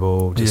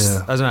terrible.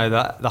 I don't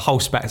know, the whole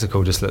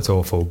spectacle just looked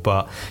awful.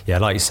 But yeah,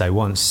 like you say,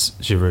 once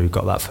Giroud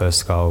got that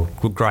first goal,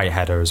 great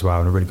header as well,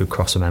 and a really good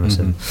cross from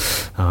Emerson.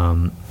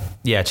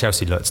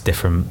 Chelsea looked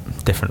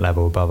different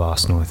level above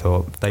Arsenal. I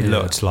thought they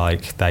looked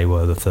like they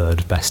were the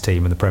third best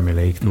team in the Premier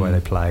League the way they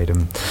played,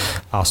 and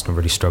Arsenal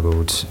really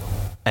struggled.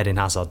 Eden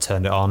Hazard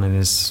turned it on in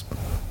his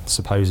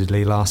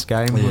supposedly last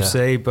game. We'll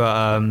see,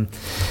 but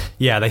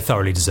they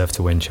thoroughly deserved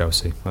to win.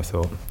 Chelsea, I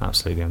thought,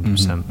 absolutely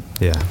 100%.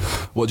 Yeah.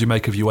 What do you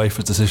make of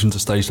UEFA's decision to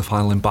stage the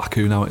final in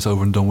Baku now it's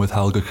over and done with,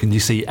 Helge? Can you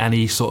see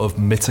any sort of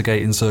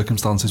mitigating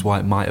circumstances why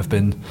it might have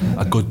been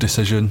a good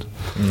decision?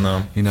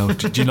 No. You know,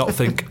 do you not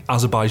think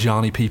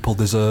Azerbaijani people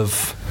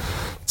deserve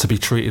to be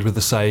treated with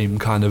the same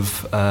kind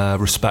of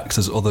respect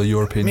as other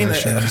European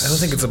nations? I don't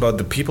think it's about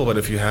the people, but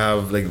if you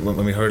have, like,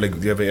 when we heard, like,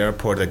 you have an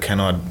airport that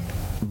cannot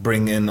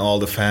bring in all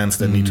the fans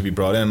that need to be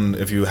brought in.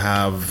 If you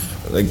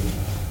have, like,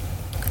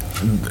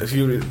 if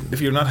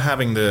you're not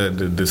having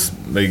this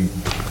like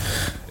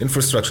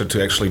infrastructure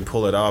to actually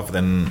pull it off,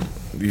 then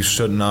you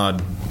should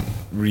not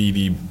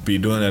really be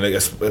doing it,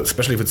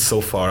 especially if it's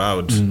so far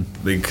out,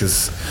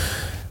 because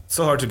it's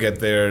so hard to get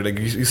there. Like,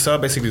 you saw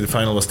basically the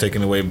final was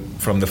taken away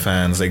from the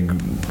fans. Like,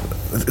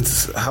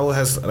 it's how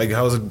is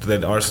it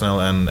that Arsenal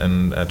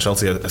and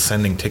Chelsea are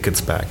sending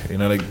tickets back? You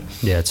know, like,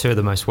 two of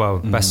the most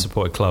best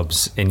supported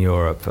clubs in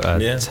Europe are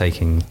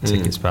taking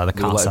tickets back.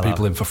 They were letting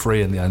people in for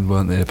free in the end,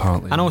 weren't they?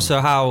 Apparently, and also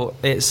how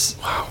it's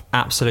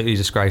absolutely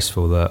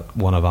disgraceful that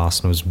one of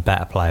Arsenal's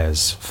better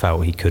players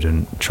felt he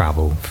couldn't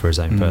travel for his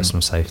own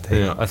personal safety.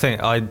 Yeah.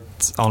 I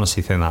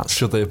honestly think that's.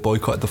 Should they have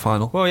boycotted the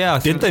final? Well, yeah.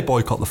 Did they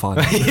boycott the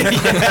final?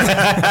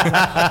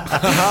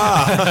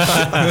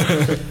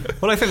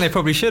 Well, I think they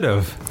probably should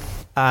have,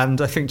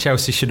 and I think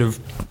Chelsea should have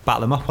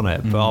backed them up on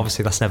it, but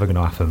obviously that's never going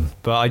to happen.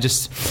 But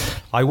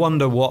I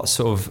wonder what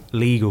sort of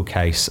legal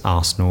case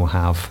Arsenal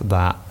have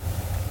that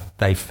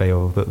they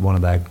feel that one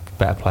of their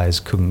better players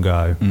couldn't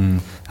go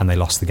and they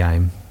lost the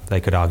game.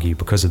 They could argue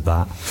because of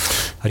that.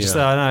 I don't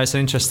know, it's an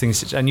interesting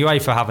situation. And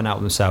UEFA haven't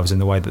helped themselves in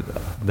the way that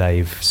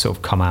they've sort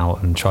of come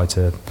out and tried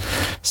to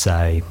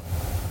say,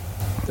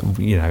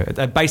 you know,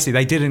 basically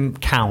they didn't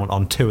count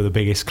on two of the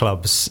biggest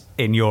clubs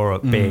in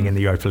Europe being in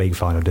the Europa League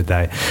final, did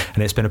they?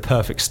 And it's been a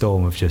perfect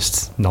storm of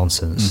just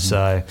nonsense.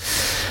 So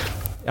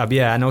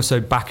and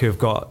also Baku have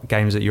got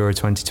games at Euro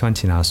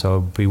 2020 now,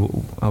 so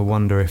I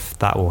wonder if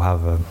that will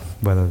have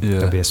whether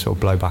there'll be a sort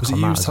of blowback on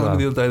that. You was telling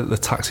me the other day that the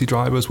taxi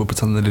drivers were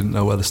pretending they didn't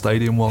know where the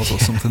stadium was or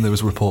something. There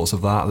was reports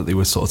of that they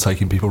were sort of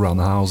taking people around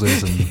the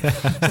houses and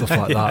stuff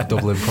like that,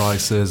 doubling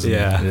prices.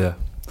 And,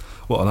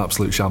 what an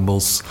absolute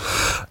shambles.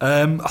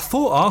 I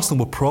thought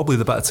Arsenal were probably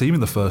the better team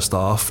in the first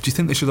half. Do you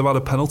think they should have had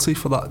a penalty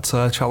for that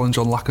challenge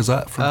on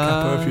Lacazette from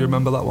Kepa, if you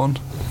remember that one?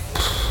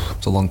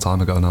 It's a long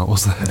time ago now,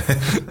 wasn't it?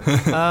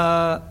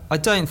 I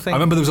don't think. I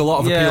remember there was a lot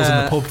of appeals in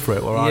the pub for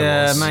it where I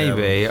was. Yeah,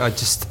 maybe.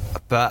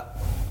 But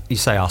you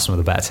say Arsenal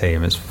were the better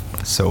team, it's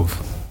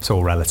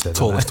all relative.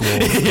 Tallest wall.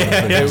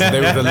 They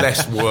were the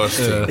less worst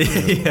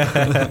team.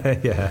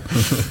 Yeah. I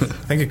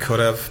think it could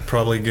have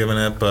probably given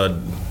it, but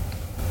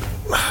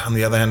on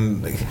the other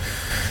hand,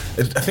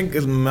 I think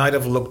it might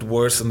have looked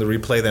worse in the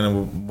replay than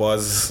it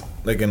was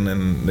like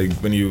in like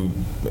when you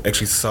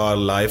actually saw it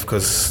live,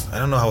 because I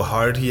don't know how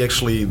hard he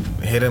actually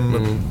hit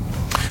him.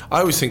 I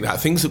always think that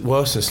things look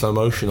worse in slow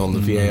motion on the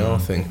VAR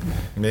thing.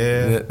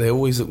 Yeah, they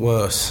always look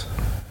worse.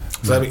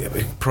 So I mean,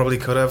 it probably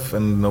could have,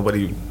 and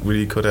nobody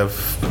really could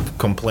have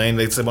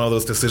complained. It's one of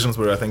those decisions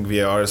where I think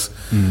VAR's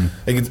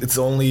like it's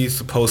only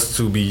supposed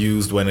to be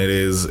used when it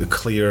is a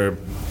clear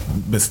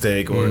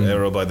mistake or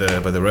error by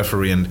the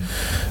referee, and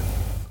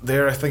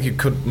there I think you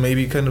could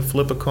maybe kind of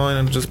flip a coin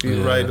and just be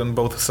right on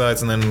both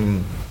sides, and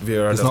then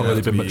VAR. There's not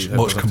really been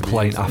much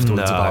complaint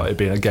afterwards about it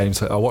being a game.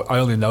 So I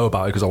only know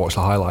about it because I watched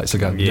the highlights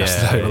again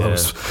yesterday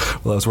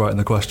while I was writing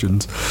the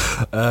questions.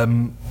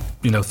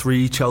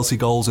 3 Chelsea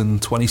goals in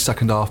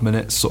 22nd half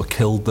minutes sort of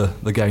killed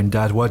the game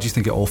dead. Where do you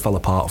think it all fell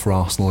apart for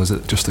Arsenal? Is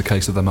it just a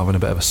case of them having a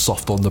bit of a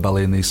soft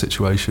underbelly in these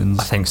situations?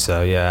 I think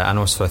so, yeah. And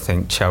also I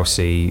think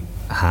Chelsea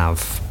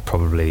have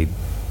probably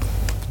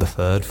the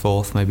 3rd,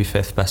 4th, maybe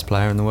 5th best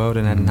player in the world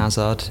in Eden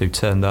Hazard, who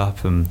turned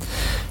up, and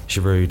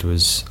Giroud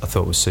I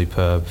thought was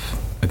superb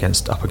up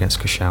against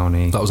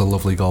Koscielny. That was a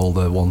lovely goal,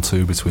 the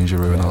 1-2 between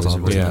Giroud and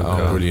Hazard.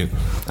 Brilliant.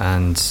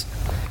 And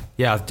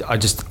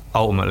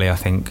I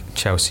think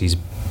Chelsea's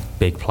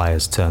big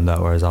players turned up,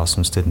 whereas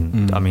Arsenal's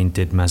didn't. I mean,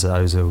 did Mesut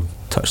Ozil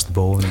touch the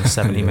ball in the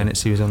 70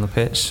 minutes he was on the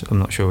pitch? I'm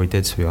not sure he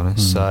did, to be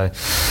honest. So,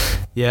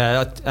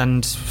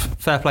 and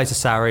fair play to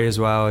Sarri as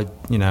well.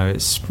 You know,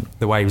 it's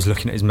the way he was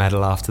looking at his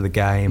medal after the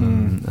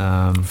game.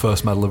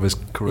 First medal of his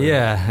career.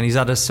 Yeah, and he's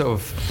had a sort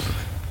of...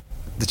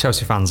 The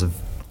Chelsea fans have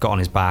got on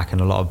his back, and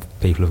a lot of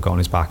people have got on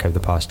his back over the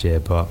past year.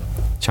 But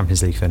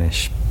Champions League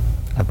finish,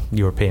 a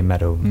European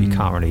medal, you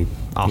can't really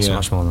ask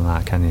much more than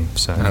that, can you?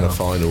 So, And a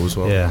final as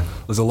well. Yeah.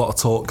 There's a lot of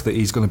talk that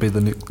he's going to be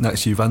the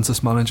next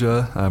Juventus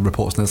manager.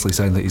 Reports initially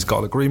saying that he's got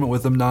an agreement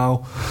with them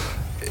now.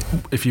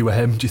 If you were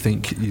him, do you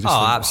think you just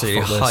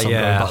absolutely. fuck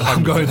this,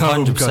 I'm going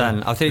home.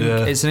 100%. I think,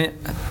 isn't it,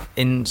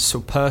 in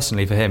sort of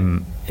personally for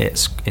him,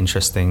 it's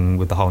interesting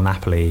with the whole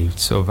Napoli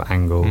sort of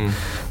angle.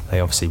 They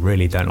obviously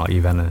really don't like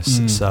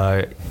Juventus.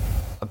 So,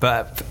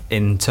 but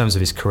in terms of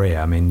his career,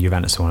 I mean,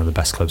 Juventus are one of the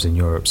best clubs in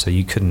Europe, so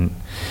you can't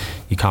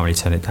really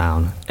turn it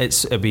down.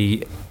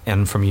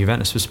 And from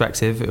Juventus'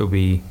 perspective, it'll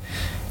be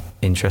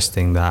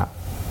interesting that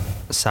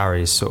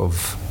Sarri is sort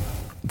of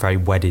very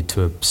wedded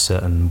to a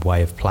certain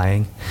way of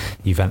playing.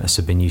 Juventus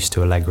have been used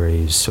to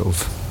Allegri,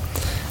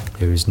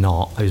 who's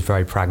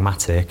very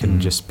pragmatic and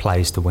just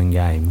plays to win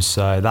games.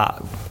 So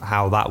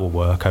how that will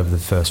work over the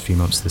first few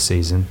months of the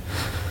season,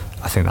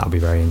 I think that'll be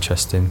very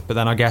interesting. But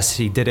then I guess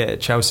he did it at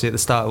Chelsea at the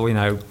start.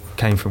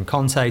 Came from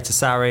Conte to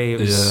Sarri. It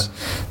was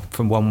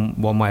from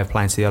one way of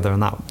playing to the other,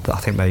 and that I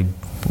think they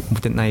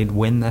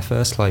win their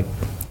first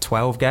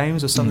 12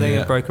 games or something.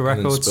 It broke a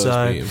record.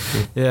 So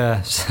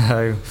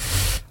so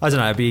I don't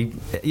know.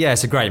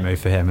 It's a great move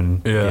for him,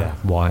 and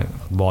why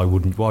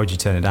would you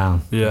turn it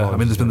down? Yeah, I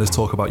mean, there's been this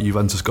talk about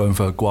Juventus going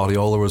for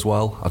Guardiola as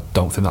well. I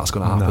don't think that's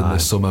going to happen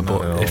this summer.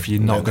 But if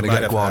you're not going to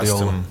get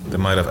Guardiola, they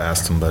might have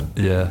asked him, but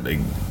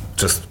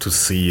just to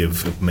see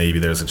if maybe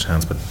there's a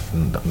chance. But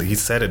he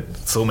said it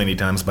so many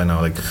times by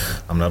now.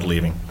 I'm not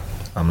leaving.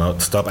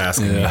 Stop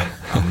asking me.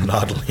 I'm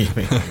not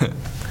leaving.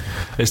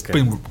 It's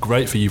been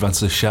great for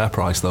Juventus' share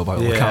price, though, by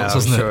all accounts,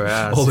 hasn't it? It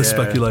has, all this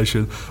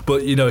speculation.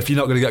 But, if you're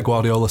not going to get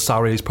Guardiola,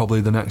 Sarri is probably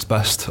the next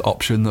best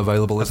option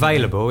available, isn't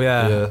it?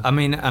 Yeah. I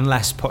mean,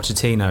 unless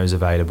Pochettino is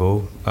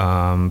available.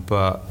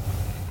 But,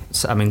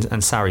 I mean,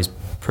 and Sarri's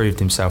proved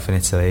himself in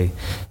Italy.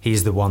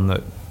 He's the one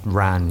that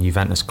ran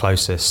Juventus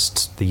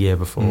closest the year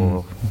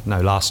before,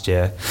 last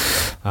year.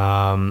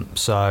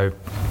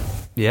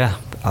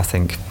 I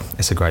think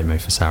it's a great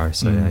move for Sarri.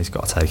 So he's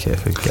got to take it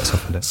if he gets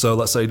offered it. So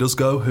let's say he does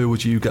go. Who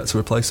would you get to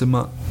replace him,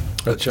 Matt?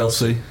 At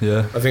Chelsea? Yeah.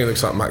 I think it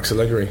looks like Max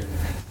Allegri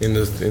in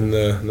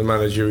the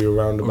managerial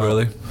roundabout.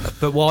 Really?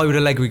 But why would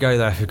Allegri go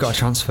there if you've got a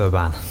transfer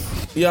ban?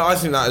 Yeah, I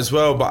think that as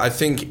well. But I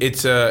think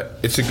it's a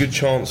good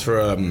chance for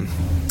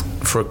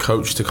a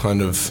coach to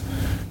kind of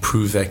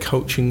prove their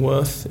coaching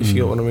worth, if you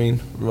get what I mean,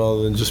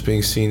 rather than just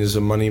being seen as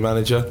a money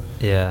manager.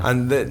 Yeah.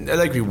 And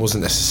Allegri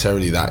wasn't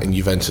necessarily that in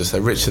Juventus.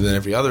 They're richer than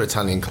every other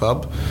Italian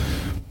club.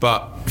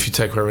 But if you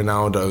take away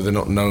Ronaldo, they're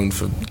not known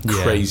for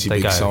crazy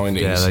big signings.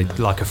 Yeah, they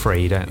like a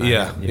free, don't they?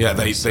 Yeah,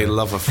 they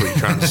love a free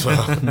transfer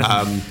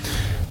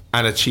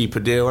and a cheaper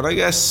deal. And I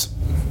guess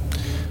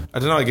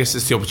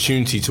it's the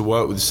opportunity to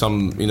work with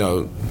some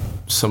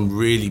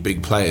really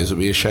big players. It would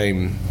be a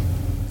shame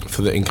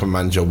for the income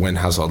manager when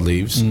Hazard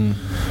leaves.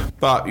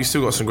 But you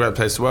still got some great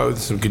players to work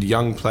with, some good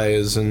young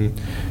players, and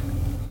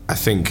I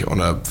think on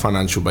a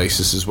financial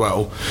basis as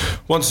well.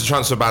 Once the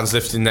transfer ban's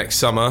lifted next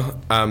summer,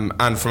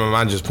 and from a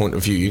manager's point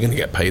of view, you're going to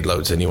get paid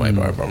loads anyway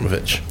by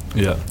Abramovich.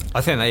 Yeah.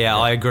 I think that,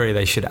 I agree.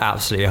 They should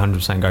absolutely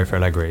 100% go for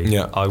Allegri.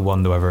 Yeah. I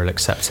wonder whether he'll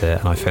accept it,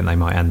 and I think they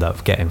might end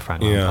up getting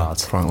Frank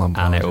Lampard.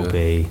 And it'll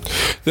be...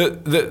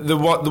 The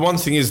one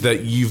thing is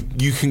that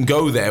you can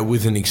go there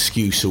with an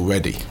excuse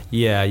already.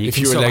 Yeah, if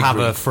you can have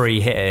a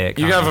free hit.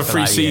 You can have a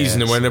free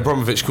season, and when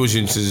Abramovich calls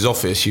you into his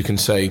office, you can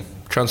say,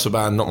 transfer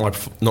ban, not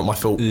my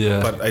fault.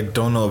 Yeah. But I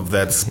don't know if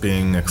that's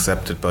being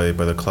accepted by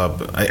the club.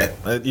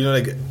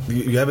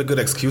 You have a good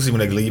excuse,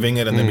 even leaving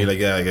it, and then be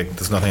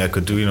there's nothing I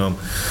could do.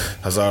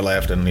 Hazard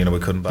left, and we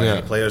couldn't buy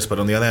any players. But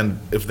on the other hand,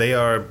 if they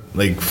are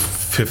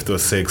 5th or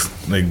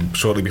 6th,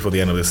 shortly before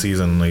the end of the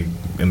season,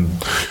 and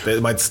they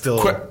might still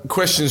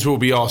questions will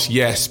be asked.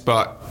 Yes,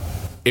 but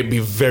it'd be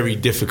very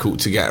difficult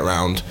to get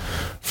around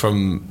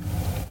from.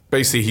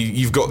 Basically,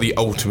 you've got the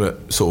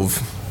ultimate sort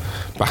of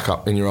back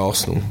up in your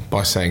arsenal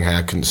by saying, hey,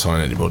 I couldn't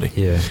sign anybody.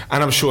 Yeah.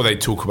 And I'm sure they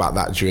talk about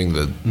that during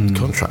the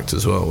contract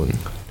as well.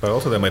 But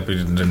also there might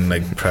be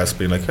press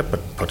being but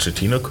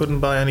Pochettino couldn't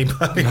buy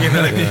anybody. He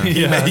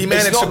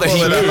managed to pull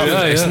it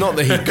off. It's not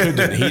that he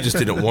couldn't, he just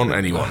didn't want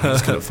anyone. He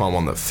just couldn't find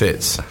one that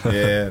fits.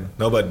 Yeah.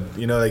 No, but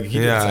he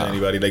didn't sign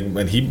anybody.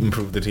 When he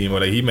improved the team,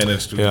 or he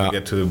managed to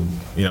get to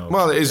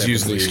Well, it is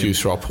used as an excuse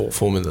for our poor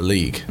form in the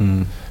league.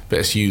 But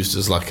it's used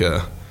as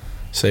a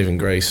saving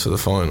grace for the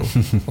final.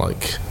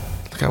 But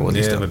I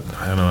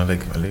don't know. I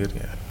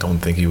don't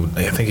think he would.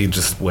 I think he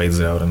just waits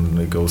it out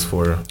and goes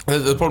for.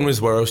 The problem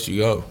is, where else do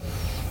you go?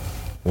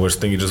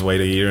 Worst thing, you just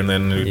wait a year and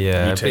then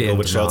you take over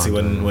with Chelsea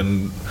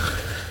when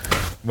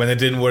it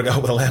didn't work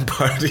out with a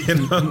Lampard.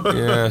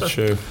 Yeah,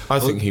 true. I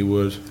think he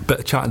would. Bit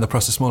of chat in the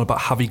press this morning about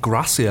Javi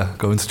Gracia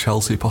going to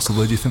Chelsea.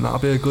 Possibly, do you think that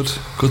would be a good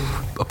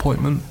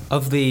appointment?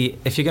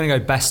 If you're going to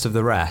go best of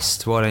the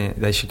rest, why don't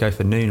they should go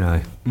for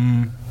Nuno?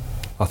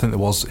 I think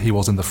he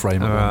was in the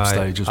frame at one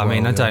stage as well. I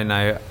mean, I don't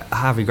know.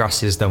 Javi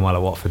Gracia's done well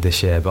at Watford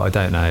this year, but I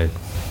don't know.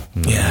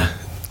 Yeah.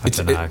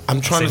 don't know.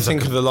 I'm trying to Seems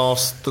think like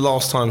of the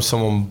last time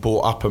someone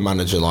bought up a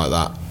manager like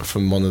that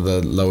from one of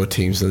the lower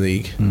teams in the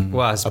league.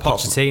 Well, it's Apart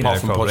Pochettino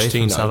from probably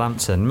from Pochettino.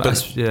 Southampton.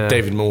 But Yeah.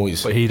 David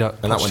Moyes. But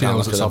Pochettino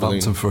was at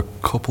Southampton for a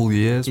couple of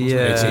years, wasn't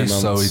Yeah. he?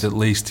 So he'd at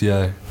least,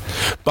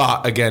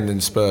 But again, in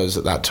Spurs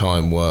at that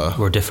time were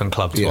We're a different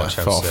club to what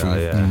far Chelsea from. are,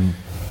 yeah.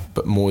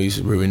 But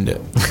Moyes ruined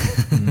it.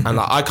 And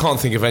I can't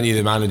think of any of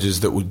the managers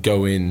that would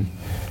go in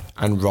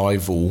and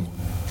rival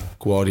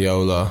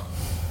Guardiola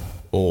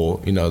or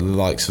the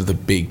likes of the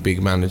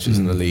big managers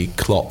in the league.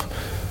 Klopp.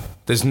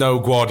 There's no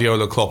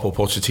Guardiola, Klopp or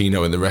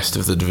Pochettino in the rest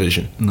of the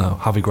division. No,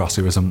 Javi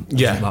Gracia isn't.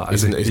 Yeah, that,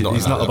 he's not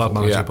he's at not that a bad level.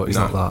 manager, Yeah, but he's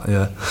no. not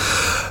that.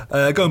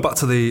 Yeah. Going back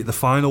to the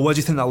final, where do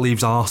you think that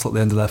leaves Arsenal at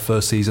the end of their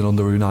first season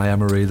under Unai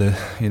Emery? I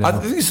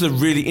think this is a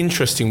really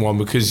interesting one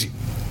because,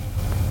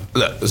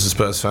 look, as a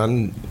Spurs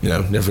fan,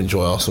 never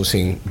enjoy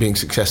Arsenal being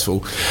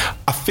successful.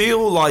 I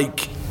feel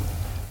like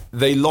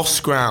they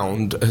lost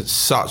ground at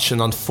such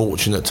an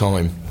unfortunate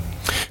time.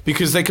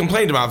 Because they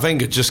complained about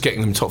Wenger just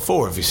getting them top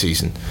 4 every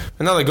season.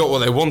 And now they got what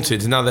they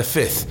wanted, and now they're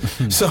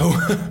 5th. So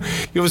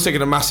you're always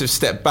taking a massive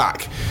step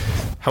back.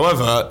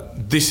 However,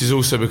 this is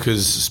also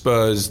because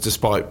Spurs,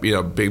 despite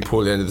being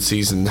poor at the end of the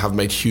season, have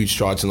made huge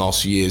strides in the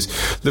last few years.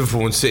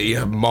 Liverpool and City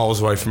are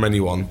miles away from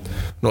anyone,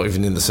 not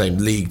even in the same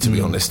league, to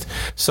be honest.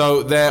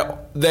 So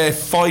they're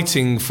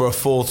fighting for a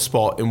 4th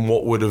spot in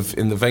what would have,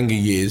 in the Wenger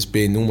years,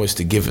 been almost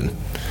a given.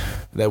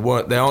 They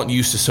aren't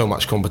used to so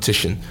much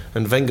competition,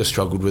 and Wenger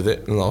struggled with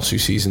it in the last few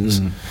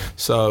seasons.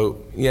 So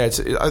I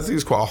think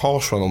it's quite a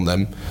harsh run on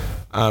them.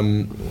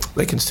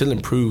 They can still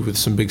improve with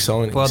some big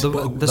signings. Well,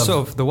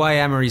 the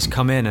way Emery's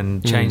come in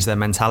and changed their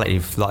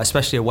mentality,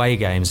 especially away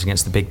games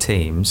against the big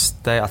teams.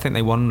 I think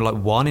they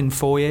won 1 in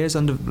 4 years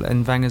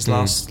in Wenger's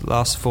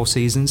last 4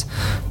 seasons.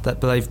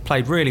 But they've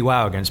played really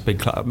well against big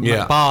clubs,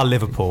 bar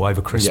Liverpool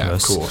over Christmas. Yeah,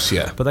 of course,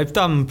 yeah. But they've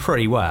done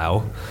pretty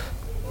well.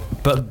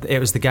 But it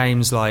was the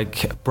games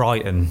like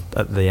Brighton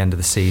at the end of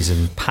the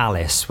season,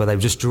 Palace, where they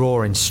were just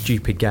drawing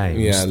stupid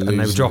games, and they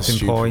were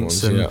dropping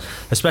points,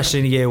 especially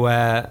in a year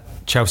where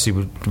Chelsea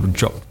would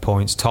drop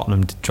points,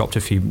 Tottenham dropped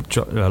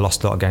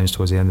lost a lot of games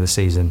towards the end of the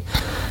season.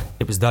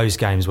 It was those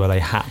games where they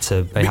have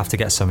to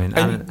get something.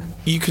 And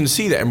you can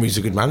see that Emery's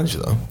a good manager,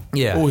 though.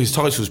 Yeah. All his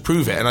titles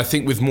prove it. And I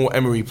think with more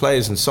Emery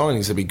players and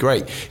signings, that'd be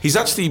great. He's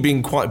actually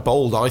been quite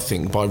bold, I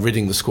think, by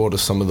ridding the squad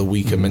of some of the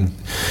weaker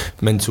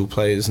mental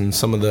players and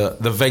some of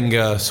the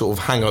Wenger sort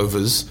of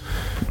hangovers.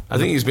 I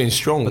think he's been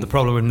strong. But the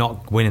problem with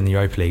not winning the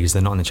Europa League is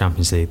they're not in the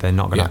Champions League. They're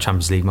not going to have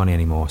Champions League money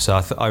anymore.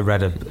 So I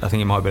read, I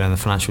think it might have been in the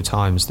Financial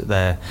Times, that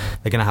they're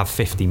going to have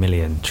 50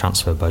 million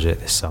transfer budget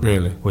this summer.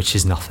 Really? Which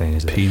is nothing,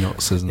 is it?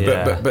 Peanuts, isn't it?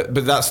 Yeah.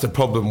 But that's the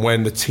problem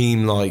when the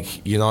team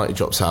like United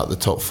drops out the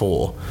top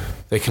 4.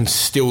 They can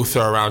still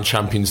throw around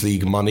Champions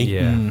League money.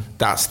 Yeah.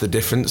 That's the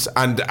difference.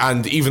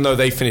 And even though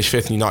they finished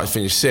 5th and United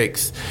finished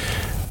 6th,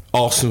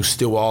 Arsenal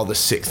still are the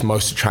 6th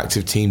most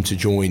attractive team to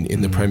join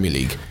in the Premier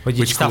League, But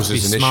which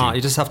causes an smart. issue.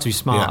 You just have to be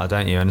smarter,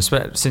 don't you? And since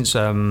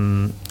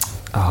the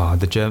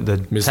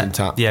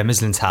Mislintat.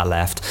 Mislintat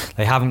left,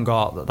 they haven't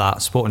got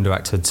that sporting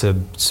director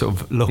to sort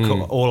of look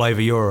all over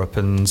Europe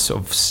and sort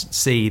of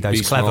see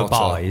those Be clever smarter.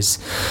 buys.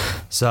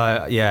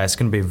 So it's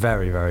going to be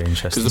very, very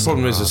interesting. Because the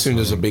problem is, as soon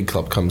as a big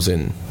club comes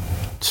in,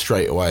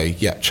 straight away,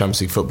 Champions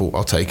League football,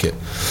 I'll take it.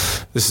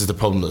 This is the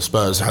problem that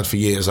Spurs had for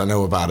years. I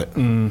know about it.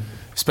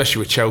 Especially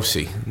with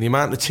Chelsea, the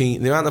amount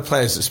of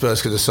players that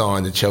Spurs could have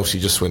signed, and Chelsea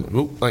just went,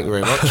 "Oh, thank you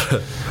very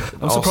much."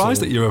 I'm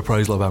surprised that you're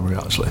appraisal of Emery.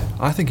 Actually,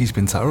 I think he's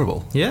been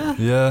terrible.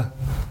 Yeah.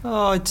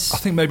 I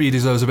think maybe he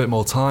deserves a bit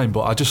more time,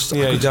 but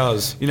he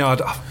does.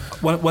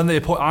 When they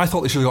appoint, I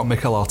thought they should have got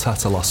Mikel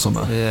Arteta last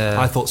summer. Yeah.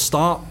 I thought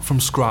start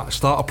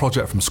a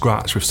project from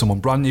scratch with someone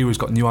brand new who's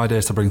got new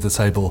ideas to bring to the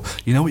table.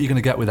 You know what you're going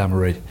to get with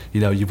Emery.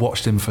 You've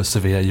watched him for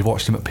Sevilla, you've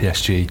watched him at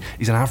PSG.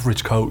 He's an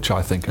average coach,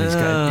 I think, and he's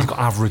got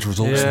average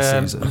results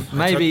this season.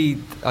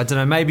 Maybe, I don't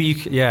know, maybe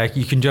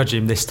you can judge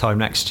him this time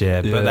next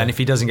year, but then if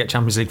he doesn't get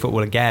Champions League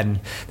football again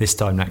this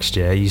time next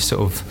year, you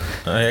sort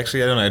of... I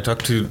don't know, I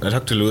talked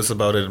to Lewis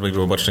about it. We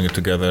were watching it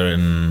together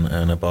in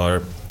a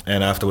bar,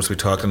 and afterwards we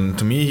talked, and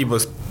to me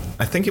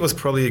I think he was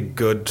probably a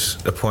good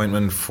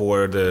appointment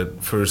for the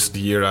first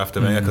year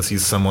after Wenger, because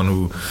he's someone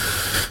who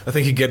I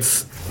think he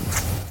gets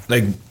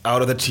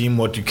out of the team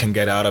what you can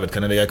get out of it.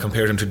 Kind of, I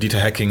compared him to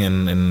Dieter Hecking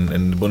in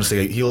the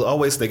Bundesliga. He'll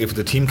always, if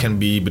the team can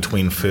be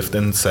between 5th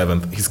and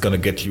 7th, he's going to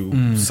get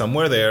you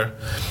somewhere there.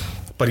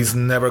 But he's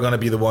never going to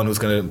be the one who's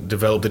going to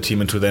develop the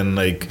team into then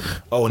we're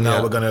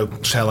going to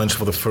challenge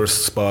for the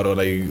first spot or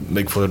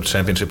for the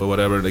championship or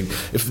whatever.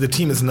 If the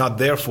team is not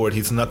there for it,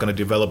 he's not going to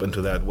develop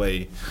into that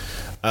way.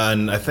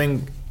 And I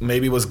think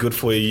maybe it was good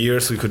for a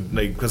year, so we could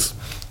because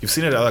you've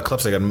seen it at other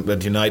clubs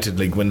at United.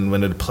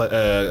 When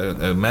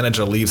a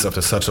manager leaves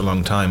after such a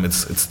long time,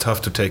 it's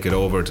tough to take it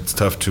over. It's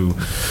tough to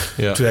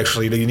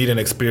actually. You need an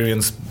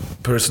experienced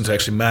person to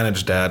actually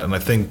manage that. And I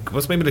think it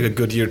was maybe a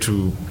good year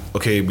to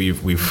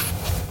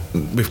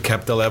we've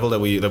kept the level that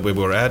we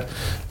were at,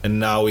 and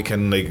now we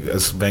can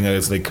as Wenger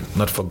is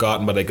not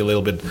forgotten, but a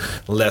little bit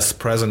less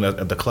present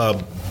at the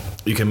club.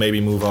 you can maybe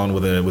move on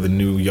with a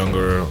new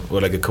younger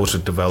or like a coach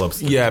that develops.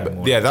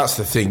 That's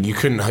the thing. You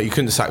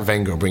couldn't sack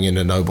Wenger and bring in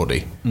a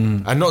nobody.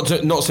 And not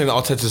saying that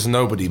Arteta's a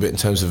nobody, but in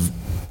terms of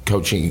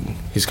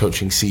his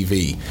coaching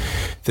CV,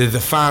 the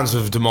fans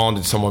have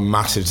demanded someone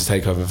massive to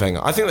take over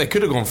Wenger. I think they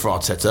could have gone for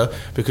Arteta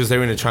because they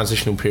were in a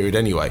transitional period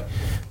anyway.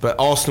 But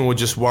Arsenal were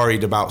just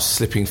worried about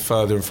slipping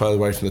further and further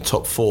away from the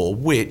top four,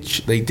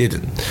 which they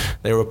didn't.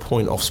 They were a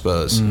point off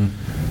Spurs.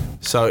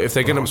 So if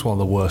they're going to, it's one of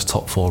the worst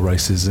top four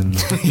races in.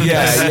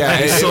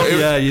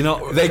 You're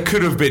not. They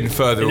could have been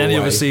further in away. any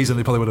other season.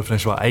 They probably would have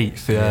finished about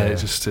 8th.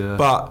 It's just.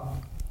 But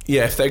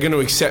if they're going to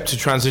accept a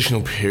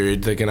transitional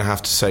period, they're going to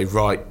have to say,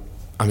 right.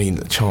 I mean,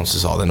 the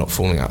chances are they're not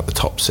falling out of the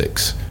top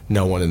 6.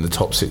 No one in the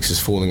top 6 is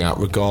falling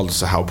out,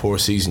 regardless of how poor a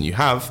season you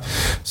have.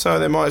 So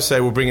they might say,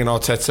 we'll bring in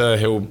Arteta,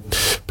 he'll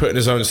put in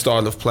his own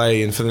style of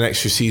play, and for the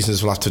next few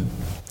seasons we'll have to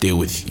deal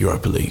with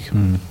Europa League.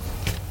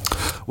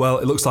 Well,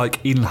 it looks like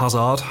Eden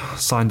Hazard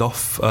signed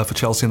off for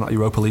Chelsea in that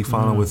Europa League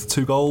final with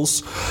 2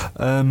 goals.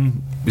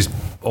 He's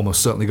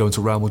almost certainly going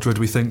to Real Madrid,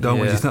 we think, don't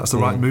we? Do you think that's the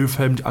right move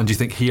for him? And do you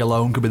think he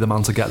alone could be the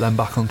man to get them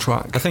back on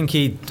track? I think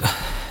he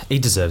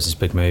deserves his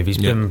big move. He's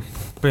been,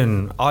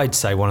 I'd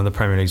say, one of the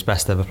Premier League's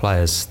best ever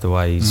players. The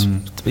way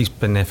he's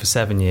been there for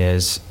 7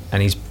 years,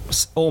 and he's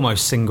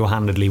almost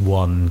single-handedly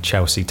won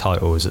Chelsea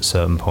titles at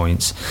certain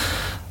points.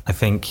 I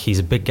think he's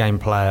a big game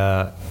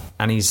player,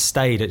 and he's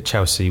stayed at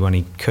Chelsea when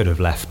he could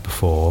have left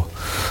before.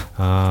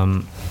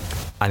 And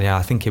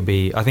I think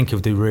he'll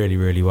do really,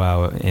 really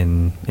well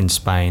in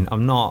Spain.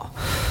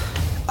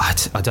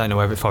 I don't know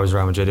whether if I was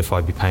Real Madrid if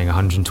I'd be paying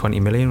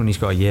 120 million when he's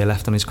got a year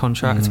left on his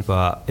contract,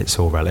 but it's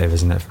all relative,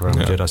 isn't it, for Real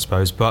Madrid, I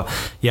suppose. But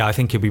yeah, I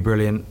think he'll be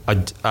brilliant.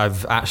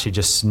 I've actually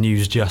just in Real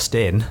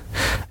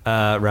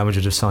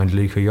Madrid have signed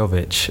Luka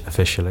Jovic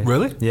officially.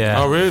 Really?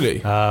 Yeah. Oh, really?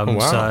 Wow.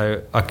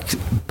 So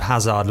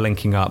Hazard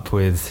linking up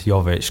with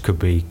Jovic could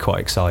be quite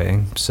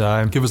exciting.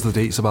 So give us the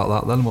deets about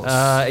that then.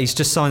 He's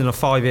just signed on a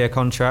 5-year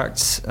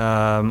contract.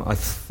 I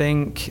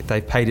think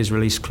they paid his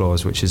release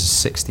clause, which is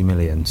 60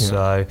 million.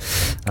 So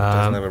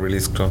doesn't have a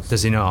release clause.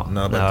 Does he not?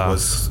 No, but it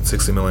was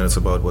 60 million. It's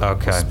about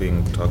what was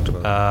being talked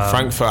about.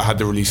 Frankfurt had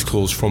the release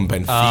clause from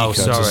Benfica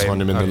to sign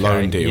him in the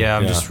loan deal. Yeah,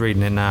 I'm just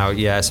reading it now.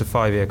 Yeah, it's a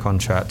 5-year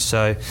contract.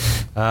 So,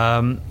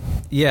 I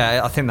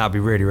think that'd be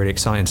really, really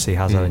exciting to see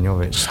Hazard and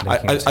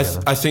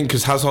Jovic. I think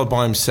because Hazard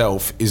by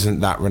himself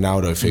isn't that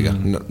Ronaldo figure.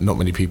 Not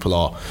many people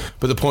are.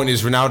 But the point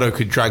is, Ronaldo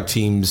could drag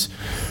teams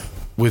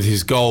with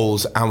his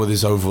goals and with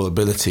his overall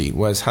ability,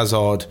 whereas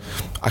Hazard,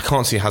 I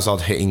can't see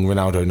Hazard hitting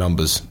Ronaldo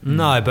numbers.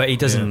 No, but he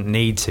doesn't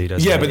need to,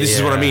 does he? Yeah, but this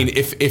is what I mean.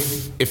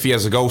 If he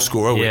has a goal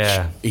scorer, which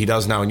he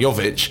does now in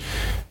Jovic,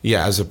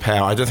 as a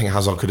pair, I don't think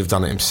Hazard could have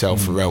done it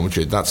himself for Real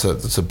Madrid. That's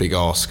a big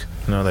ask.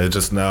 No, they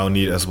just now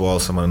need as well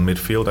someone in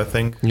midfield, I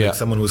think. Yeah. Like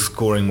someone who's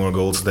scoring more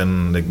goals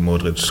than like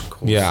Modric.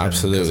 Yeah,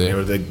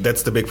 absolutely.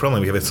 That's the big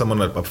problem. If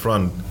someone up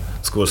front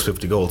scores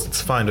 50 goals,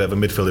 it's fine to have a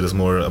midfield that is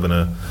more of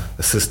an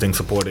assisting,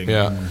 supporting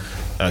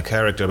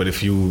character. But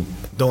if you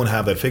don't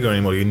have that figure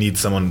anymore, you need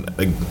someone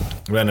like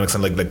random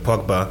example like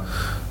Pogba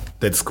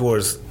that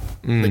scores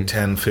like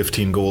 10,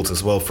 15 goals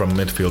as well from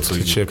midfield. So to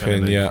you chip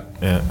in, yeah.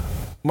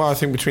 Well, I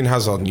think between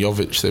Hazard and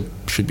Jovic, they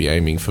should be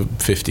aiming for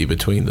 50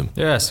 between them.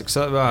 Yes,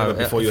 exactly.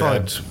 Before you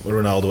had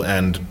Ronaldo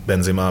and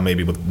Benzema,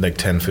 maybe with like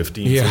 10,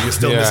 15. So you're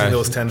still missing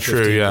those 10,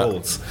 15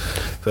 goals. So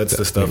that's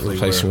the stuff.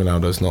 Replacing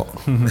Ronaldo's not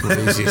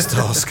the easiest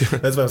task.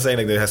 That's what I'm saying.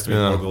 Like there has to be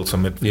more goals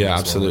from midfield. Yeah,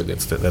 absolutely.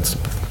 That's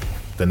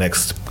the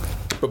next.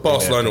 But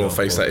Barcelona will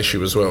face that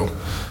issue as well.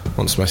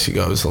 Once Messi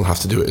goes, they'll have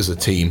to do it as a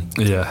team.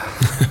 Yeah,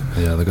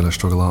 they're going to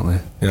struggle, aren't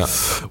they? Yeah.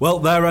 Well,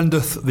 there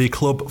endeth the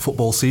club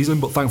football season,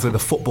 but thankfully the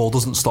football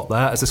doesn't stop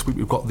there, as this week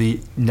we've got the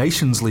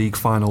Nations League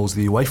finals,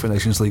 the UEFA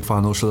Nations League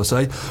finals, should I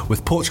say,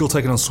 with Portugal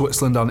taking on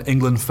Switzerland and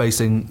England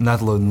facing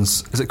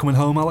Netherlands. Is it coming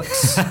home,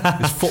 Alex?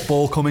 Is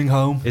football coming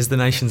home? Is the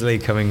Nations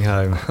League coming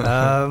home?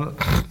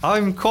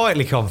 I'm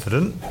quietly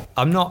confident.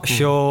 I'm not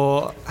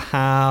sure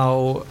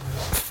how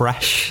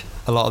fresh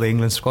a lot of the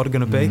England squad are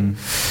going to be. I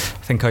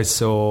think I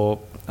saw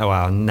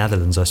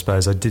Netherlands, I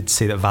suppose. I did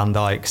see that Van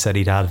Dijk said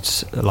he'd had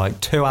like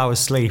 2 hours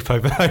sleep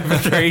over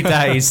 3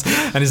 days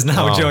and is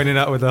now joining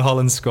up with the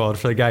Holland squad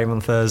for the game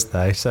on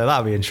Thursday. So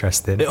that'll be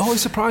interesting. It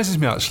always surprises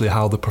me actually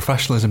how the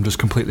professionalism just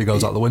completely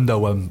goes out the window.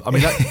 When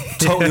I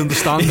totally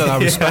understand and I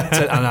respect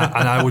it, and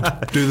I would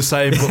do the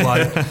same, but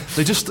like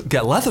they just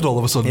get leathered all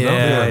of a sudden. Don't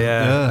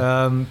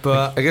they?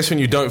 But I guess when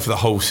you don't for the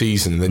whole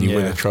season, then you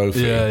win a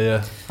trophy.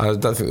 Yeah. I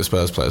don't think the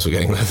Spurs players were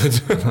getting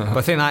leathered. But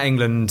I think that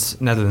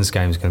England-Netherlands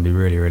game is going to be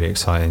really, really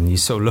exciting. You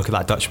sort of look at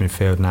that Dutch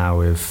midfield now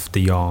with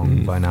De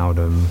Jong,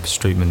 Wijnaldum,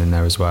 Strootman in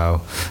there as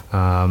well.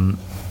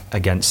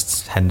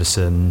 against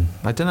Henderson.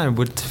 I don't know,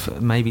 would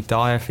maybe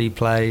Dyer if he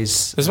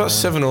plays. There's about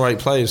 7 or 8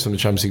 players from the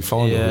Champions League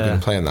final who are going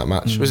to play in that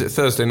match. Was it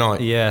Thursday night?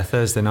 Yeah,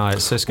 Thursday night.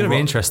 So it's going to be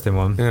an interesting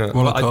one. Yeah.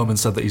 Ronald Koeman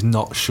said that he's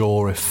not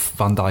sure if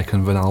Van Dijk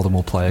and Wijnaldum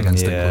will play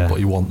against England, but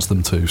he wants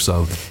them to,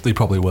 so they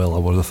probably will, I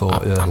would have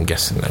thought. I'm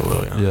guessing they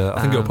will, Yeah,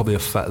 I think it'll probably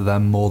affect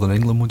them more than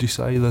England, would you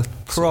say? The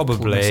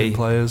probably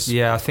players.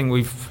 Yeah, I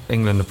think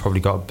England have probably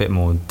got a bit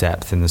more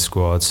depth in the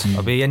squad.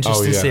 I'll be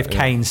interested to see if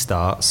Kane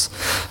starts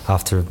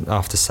after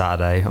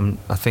Saturday.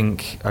 I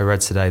think I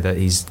read today that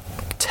he's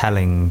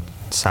telling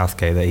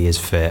Southgate that he is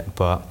fit,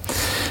 but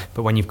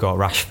when you've got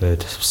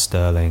Rashford,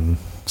 Sterling,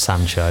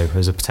 Sancho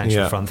as a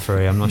potential front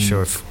three, I'm not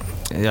sure if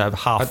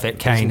half fit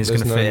Kane is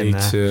going to fit in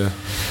there.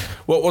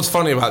 What's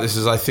funny about this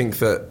is I think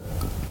that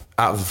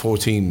out of the 4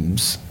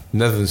 teams,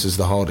 Netherlands is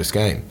the hardest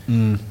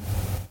game.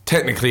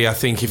 Technically, I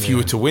think if you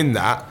were to win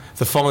that,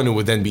 the final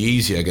would then be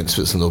easier against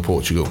Switzerland or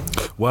Portugal.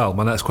 Well,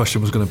 my next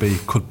question was going to be,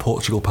 could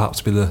Portugal perhaps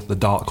be the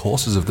dark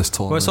horses of this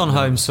tournament? Well, it's on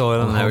home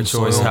soil, isn't it, which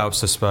always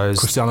helps, I suppose.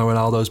 Cristiano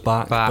Ronaldo's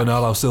back.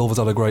 Bernardo Silva's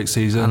had a great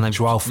season. And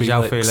Joao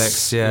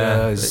Felix.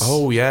 He's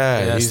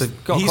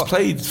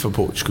played for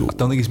Portugal. I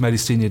don't think he's made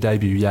his senior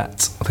debut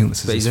yet. I think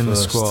this is his in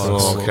first. the squad.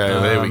 Oh, okay,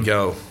 there we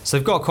go. So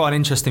they've got quite an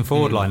interesting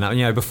forward line now.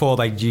 You know, before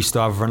they used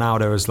to have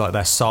Ronaldo as like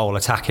their sole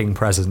attacking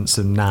presence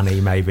and Nani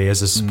maybe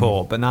as a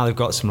support, but now they've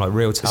got some like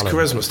real talent. Is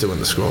Quaresma still in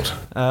the squad?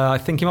 I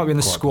think he might be in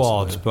the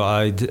squad,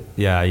 but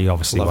he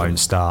obviously won't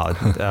start.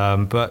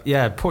 But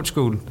yeah,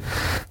 Portugal,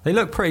 they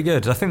look pretty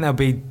good. I think they'll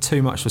be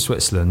too much for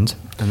Switzerland,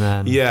 and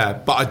then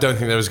but I don't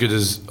think they're as good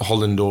as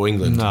Holland or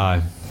England.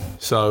 No.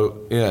 So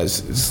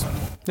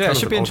it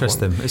should be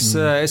interesting. It's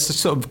a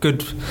sort of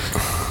good.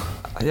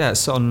 Yeah,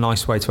 it's sort of a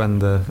nice way to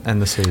end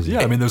the season.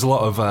 Yeah, I mean, there's a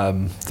lot of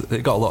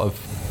it got a lot of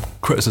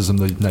criticism,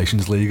 the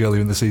Nations League,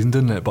 earlier in the season,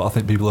 didn't it? But I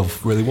think people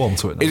have really warmed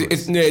to it now.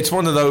 It's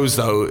one of those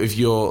though. If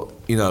you're,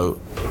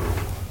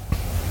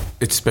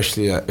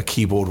 especially a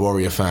keyboard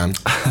warrior fan,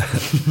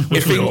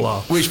 which people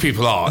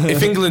are.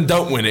 If England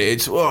don't win it,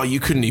 it's you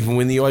couldn't even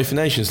win the UEFA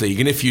Nations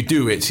League, and if you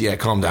do, it's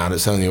calm down,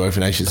 it's only the UEFA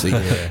Nations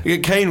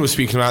League. Kane was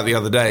speaking about the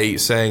other day,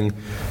 saying,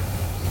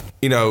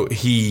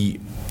 he,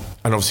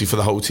 and obviously for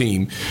the whole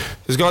team,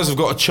 those guys have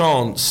got a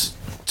chance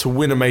to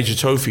win a major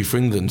trophy for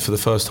England for the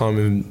first time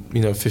in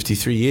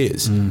 53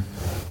 years.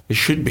 It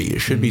should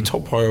be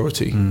top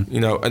priority,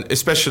 and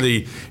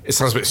especially, it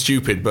sounds a bit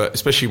stupid, but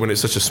especially when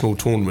it's such a small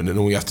tournament and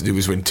all you have to do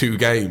is win 2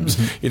 games.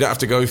 You don't have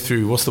to go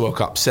through, what's the World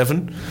Cup,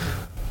 7?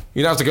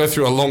 You don't have to go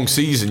through a long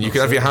season. You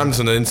can have your hands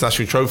on an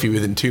international trophy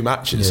within 2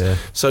 matches.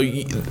 So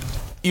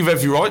you've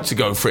every right to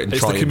go for it and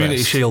try your best. It's the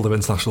community shield of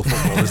international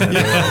football, isn't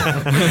it?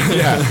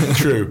 Yeah,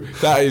 true.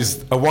 That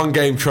is a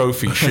 1-game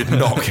trophy should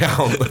not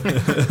count.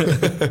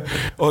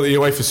 Or the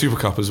UEFA Super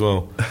Cup as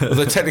well.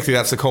 Although technically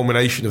that's the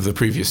culmination of the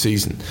previous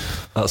season.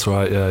 That's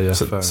right. Yeah.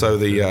 So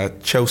the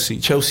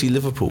Chelsea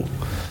Liverpool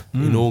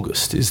in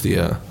August is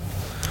the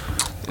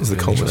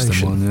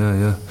culmination one.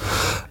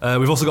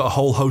 We've also got a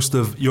whole host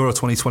of Euro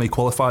 2020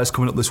 qualifiers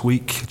coming up this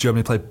week.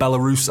 Germany play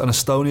Belarus and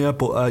Estonia,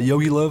 but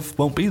Jogi Löw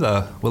won't be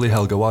there. Will he,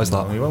 Helge? Why is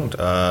that? No, he won't.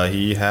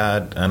 He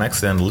had an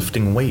accident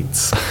lifting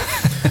weights.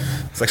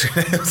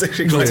 It was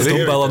actually quite a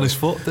dumbbell on his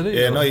foot, did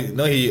he? Yeah,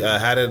 he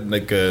had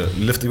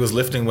it he was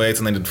lifting weights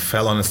and then it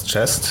fell on his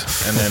chest,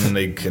 and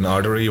then an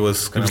artery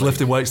was he was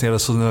lifting weights and he had a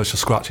sudden urge to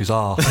scratch his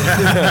arse.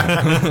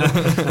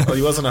 Well,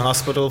 he was in a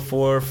hospital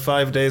for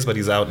 5 days, but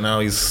he's out now.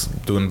 He's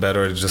doing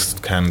better. He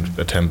just can't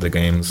attend the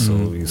games,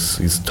 so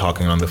he's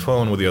talking on the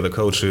phone with the other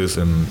coaches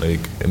and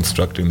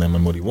instructing them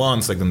on what he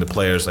wants. Then the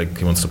players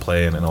he wants to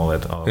play and all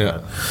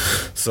that.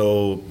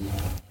 So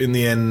in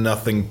the end,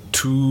 nothing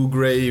too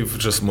grave,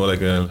 just more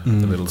like a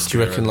little scare. Do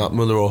you reckon like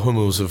Müller or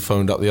Hummels have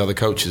phoned up the other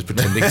coaches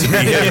pretending to be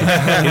him?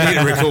 You need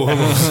to recall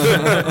Hummels.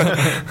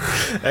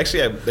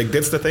 Actually,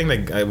 that's the thing.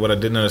 What I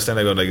didn't understand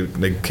about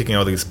kicking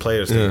out these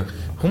players.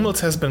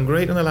 Hummels has been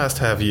great in the last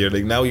half year.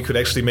 Now you could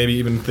actually maybe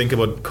even think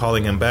about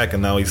calling him back,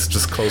 and now he's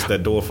just closed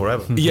that door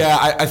forever.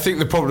 Yeah, I think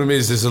the problem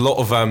is there's a lot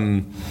of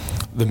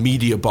the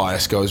media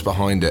bias goes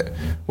behind it.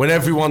 When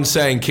everyone's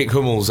saying kick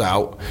Hummels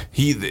out,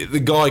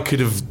 the guy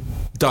could have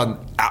done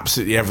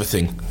absolutely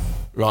everything,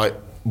 right?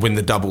 Win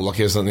the double like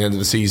he has at the end of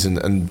the season,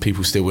 and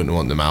people still wouldn't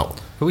want them out.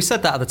 But we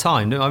said that at the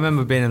time. I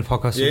remember being in the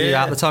podcast with you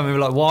at the time. We were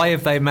like, "Why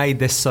have they made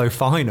this so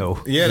final?"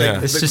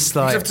 It's just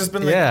like, just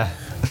been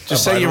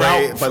just say you're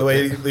out. By the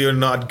way, you're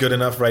not good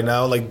enough right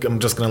now. I'm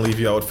just going to leave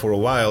you out for a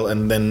while,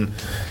 and then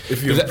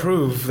if you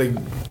improve,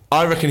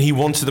 I reckon he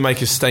wanted to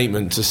make a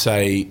statement to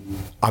say,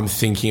 "I'm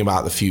thinking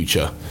about the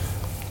future."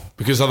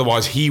 Because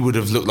otherwise he would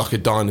have looked like a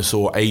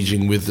dinosaur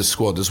aging with the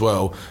squad as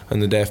well,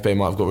 and the DFB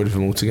might have got rid of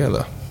him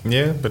altogether.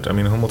 Yeah, but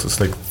Hummels is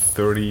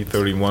 30,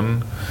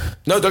 31.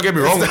 No, don't get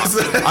me wrong.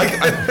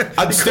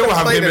 I'd still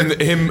have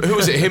him. Who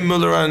was it? Him,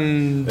 Müller,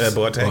 and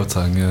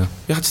Boateng.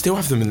 Yeah, I'd still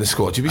have them in the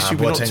squad. You'd be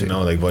stupid not to.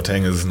 No,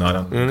 Boateng is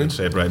not in good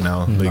shape right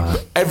now.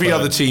 Every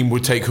other team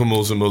would take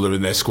Hummels and Müller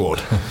in their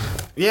squad.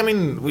 Yeah,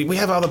 we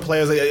have other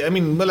players.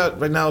 Müller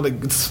right now,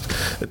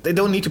 they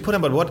don't need to put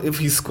him. But what if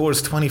he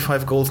scores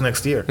 25 goals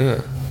next year?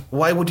 Yeah.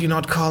 Why would you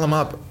not call him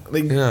up?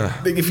 Like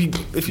if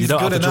he's you don't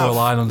good have to enough, draw a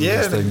line under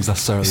these things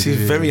necessarily. It's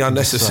very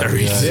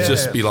unnecessary to Yeah.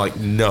 just be like,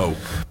 no.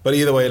 But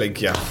either way, like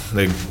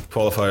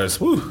qualifiers.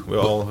 Woo, we're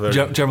all very.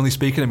 Generally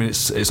speaking, I mean,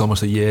 it's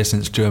almost a year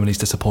since Germany's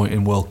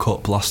disappointing World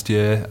Cup last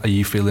year. Are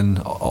you feeling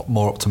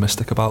more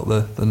optimistic about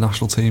the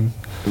national team,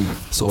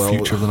 sort of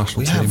future of the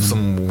national team? We have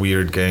some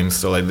weird games.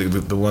 So like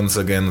the ones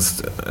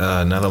against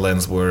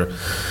Netherlands were.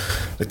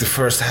 Like the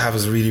first half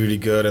was really, really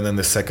good, and then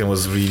the second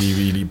was really,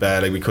 really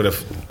bad. Like we could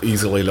have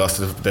easily lost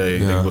it if they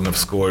wouldn't have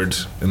scored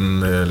in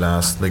the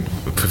last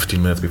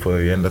 15 minutes before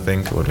the end, I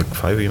think, or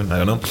 5 even.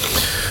 I don't know.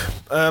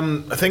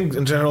 I think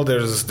in general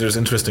there's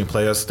interesting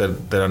players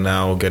that are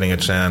now getting a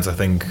chance. I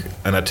think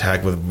an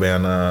attack with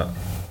Werner,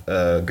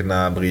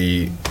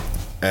 Gnabry,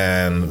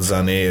 and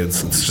Sané.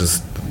 It's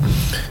just.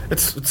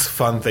 It's a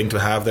fun thing to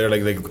have there,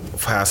 like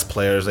fast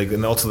players,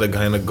 and also they're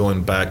kind of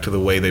going back to the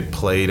way they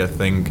played. I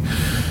think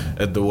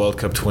at the World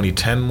Cup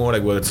 2010 more,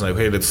 where it's like,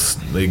 hey, let's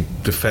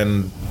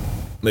defend,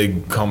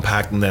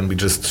 compact, and then we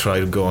just try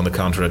to go on the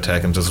counter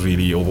attack and just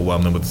really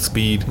overwhelm them with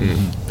speed.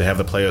 Mm-hmm. They have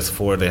the players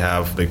for it. They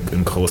have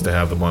in Kroos, they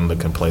have the one that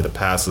can play the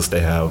passes.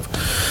 They have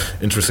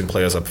interesting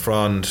players up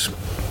front.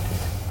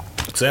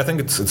 So I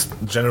think it's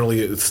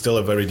generally still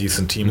a very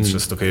decent team. It's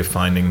just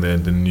finding the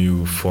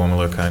new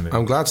formula kind of.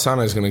 I'm glad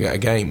Sané's going to get a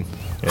game.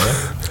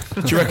 Yeah.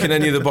 Do you reckon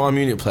any of the Bayern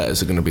Munich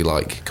players are going to be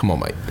like, come on,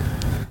 mate,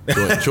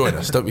 join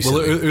us, don't be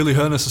silly? Well, Uli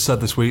Hoeneß has said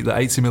this week that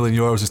 80 million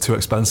euros is too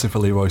expensive for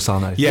Leroy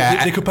Sané.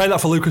 Yeah, they could pay that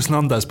for Lucas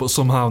Hernandez, but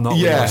somehow not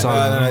Leroy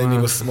Sané. No,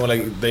 it was more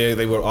like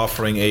they were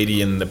offering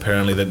 80, and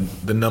apparently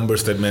the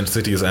numbers that Man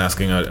City is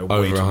asking are way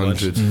over too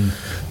 100. much.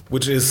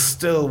 Which is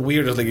still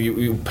weird. Like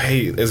you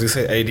pay, as you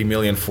say, 80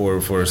 million for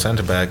a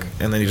centre back,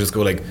 and then you just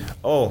go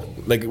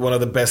one of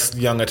the best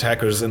young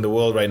attackers in the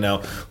world right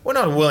now. We're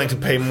not willing to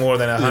pay more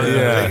than 100.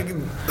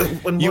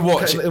 Yeah. You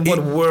watch. In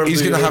what world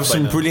he's going to have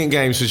some brilliant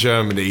games for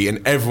Germany,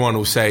 and everyone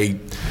will say,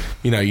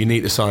 you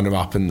need to sign him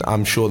up, and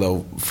I'm sure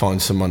they'll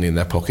find some money in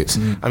their pockets.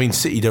 I mean,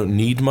 City don't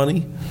need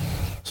money.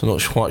 So I'm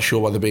not quite sure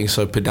why they're being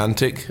so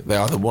pedantic. They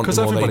either want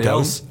them or they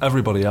don't.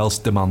 Everybody else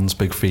demands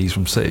big fees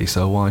from City,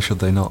 so why should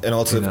they not? And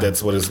also, if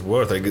that's what it's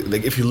worth.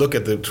 Like if you look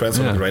at the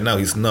transfer market right now,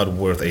 he's not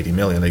worth 80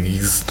 million.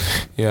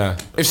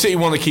 If City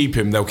want to keep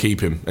him, they'll keep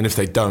him, and if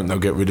they don't, they'll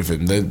get rid of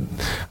him.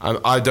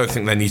 I don't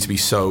think they need to be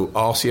so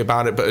arsey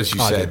about it. But as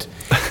you said,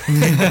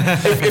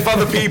 if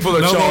other people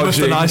are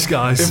charging, nice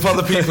guys. If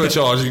other people are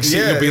charging,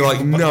 City will be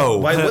like, no.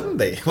 Why wouldn't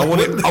they? I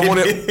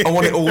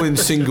want it all in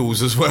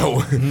singles as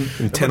well,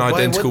 in 10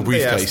 identical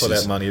briefcases. For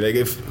that money,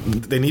 if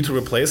they need to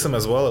replace him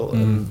as well,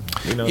 even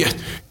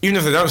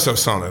if they don't sell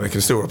Sané, they can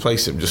still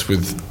replace him just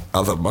with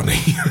other money.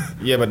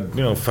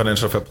 But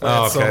financial fair play.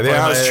 Oh, okay,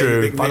 that's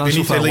true. They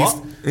need to at least,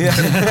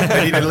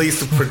 they need at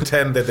least to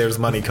pretend that there's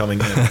money coming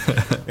in.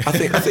 I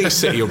think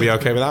City will be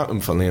okay without him.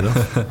 Funnily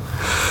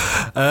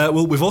enough.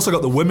 Well, we've also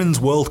got the Women's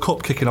World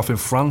Cup kicking off in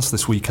France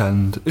this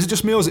weekend. Is it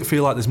just me, or does it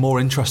feel like there's more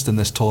interest in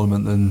this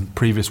tournament than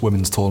previous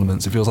women's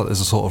tournaments? It feels like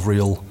there's a sort of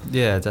real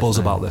buzz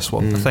about this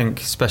one. I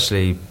think,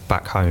 especially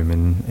back home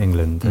in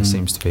England, there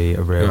seems to be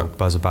a real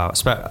buzz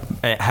about.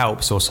 It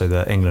helps also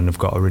that England have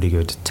got a really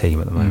good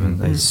team at the moment.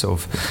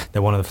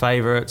 They're one of the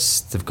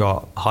favourites. They've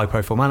got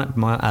high-profile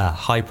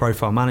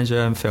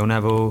manager Phil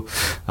Neville.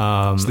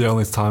 It's the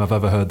only time I've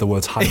ever heard the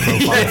words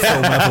high-profile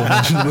Phil Neville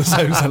mentioned in the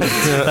same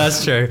sentence.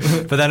 That's true.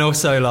 But then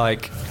also,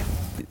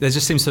 there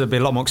just seems to be a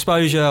lot more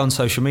exposure on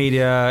social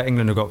media.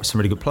 England have got some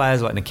really good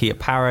players like Nikita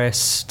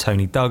Paris,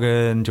 Tony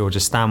Duggan, Georgia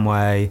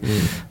Stanway,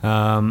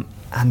 and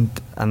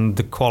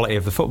the quality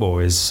of the football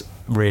is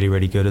really,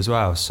 really good as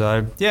well.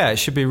 So it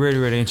should be a really,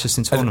 really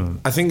interesting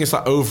tournament. I think it's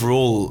like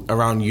overall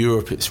around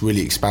Europe it's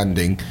really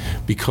expanding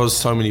because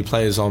so many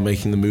players are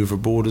making the move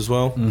abroad as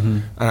well.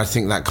 And I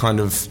think that kind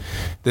of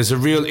there's a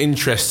real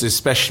interest,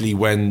 especially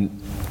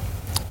when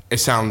it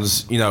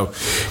sounds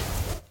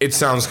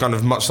kind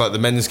of much like the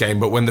men's game,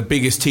 but when the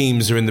biggest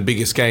teams are in the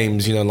biggest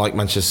games, like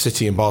Manchester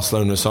City and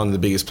Barcelona are signing the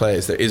biggest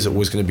players, there is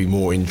always going to be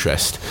more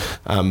interest.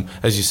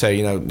 As you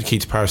say,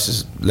 Nikita Paris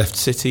has left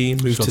City,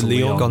 moved to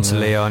Lyon. Gone to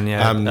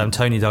Lyon,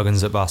 Tony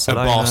Duggan's at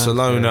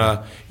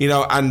Barcelona.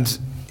 And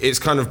it's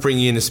kind of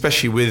bringing in,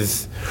 especially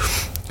with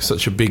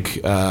such a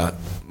big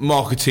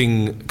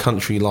marketing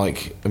country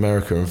like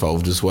America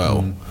involved as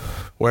well.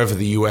 Wherever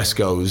the US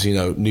goes,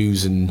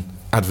 news and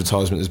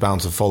advertisement is bound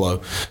to follow.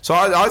 So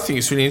I think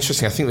it's really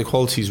interesting. I think the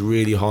quality is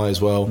really high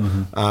as well.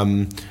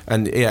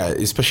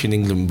 Especially in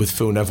England with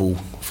Phil Neville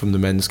from the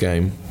men's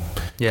game.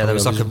 Yeah, there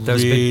was a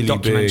big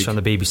documentary on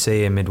the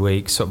BBC in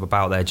midweek sort of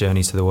about their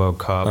journey to the World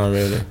Cup. Oh,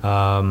 really?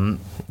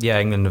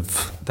 England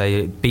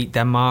they beat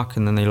Denmark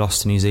and then they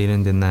lost to New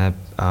Zealand in their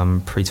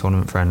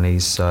pre-tournament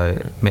friendlies, so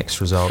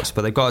mixed results.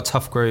 But they've got a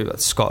tough group: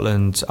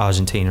 Scotland,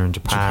 Argentina and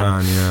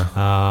Japan.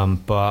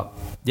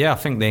 I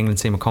think the England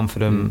team are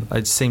confident.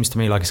 It seems to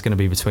me like it's going to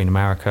be between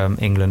America,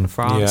 England,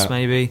 France,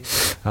 maybe.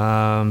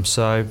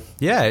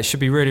 It should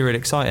be really, really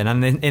exciting.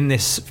 And in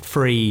this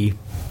free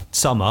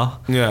summer,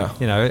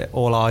 Yeah.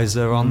 all eyes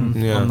are on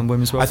the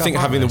Women's World I Cup. think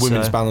having the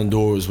Women's Ballon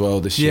d'Or as well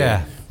this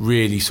year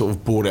really sort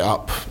of brought it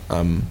up,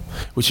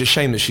 which is a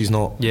shame that she's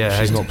not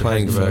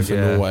playing for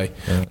Norway,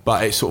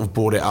 but it sort of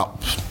brought it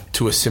up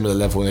to a similar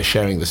level, and they're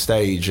sharing the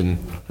stage, and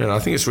I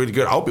think it's really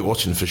good. I'll be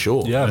watching for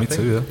sure. Yeah, me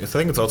too. I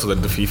think it's also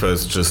that the FIFA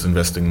is just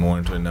investing more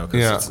into it now,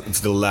 because it's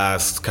the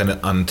last kind of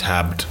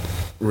untapped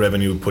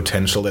revenue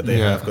potential that they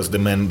have, because the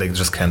men, they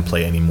just can't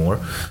play anymore.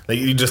 Like,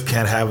 you just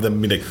can't have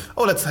them be like,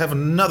 oh, let's have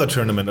another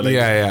tournament. Like,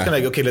 kind of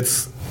like, okay,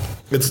 let's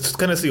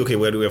kind of see, okay,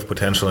 where do we have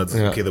potential?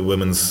 Okay, the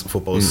women's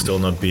football is still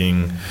not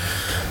being,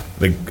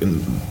 like,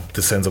 in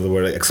the sense of the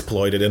word, like,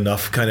 exploited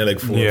enough, kind of like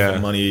for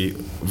money,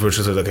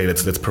 versus okay,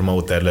 let's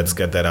promote that, let's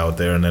get that out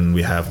there, and then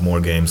we have more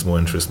games, more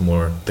interest,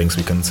 more things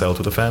we can sell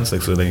to the fans.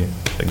 Like, so they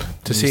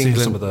to see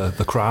England, some of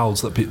the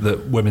crowds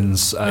that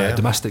women's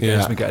domestic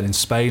games been getting in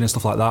Spain and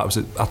stuff like that. Was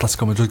it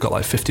Atletico Madrid got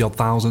like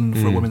 50,000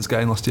 odd for a women's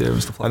game last year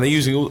and stuff like that? And they're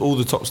using all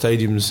the top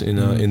stadiums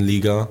in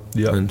Liga,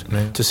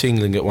 and to see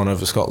England get one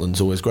over Scotland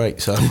is always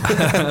great. So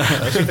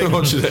I think it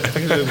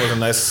was a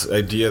nice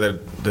idea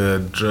that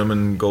the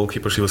German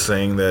goalkeeper, she was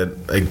saying that,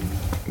 like,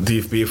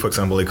 DFB, for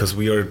example, because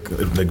we are,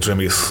 like,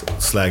 Germany is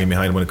slagging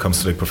behind when it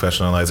comes to, like,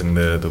 professionalizing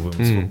the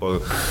women's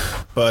football,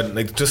 but,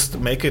 like, just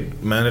make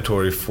it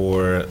mandatory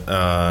for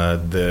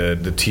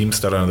the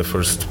teams that are in the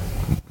first,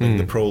 like,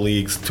 the pro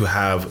leagues, to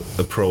have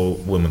a pro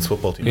women's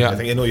football team. I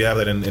think you have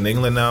that in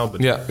England now,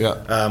 but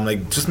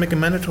like, just make it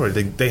mandatory.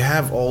 They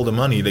have all the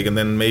money, and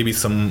then maybe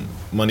some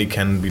money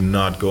can be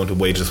not go into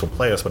wages for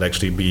players, but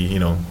actually be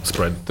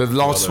spread. The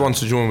last one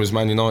to join was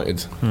Man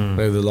United.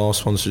 They were the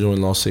last ones to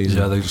join last season.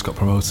 Yeah, they just got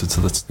promoted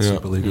to the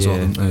Super League as well,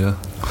 didn't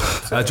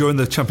they? During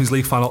the Champions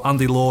League final,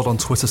 Andy Lord on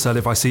Twitter said,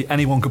 if I see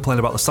anyone complain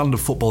about the standard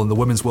of football in the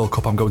Women's World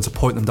Cup, I'm going to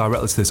point them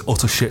directly to this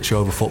utter shit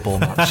show of a football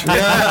match.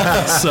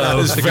 So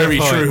it's very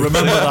true.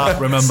 Remember that.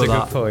 Remember That's that. a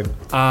good point.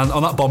 And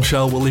on that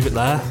bombshell, we'll leave it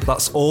there.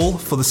 That's all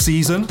for the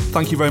season.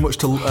 Thank you very much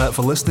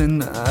for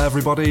listening,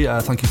 everybody.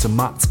 Thank you to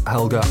Matt,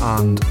 Helga,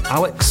 and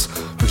Alex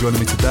for joining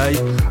me today.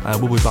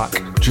 We'll be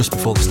back just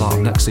before the start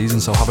of next season,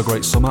 so have a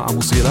great summer, and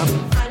we'll see you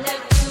then.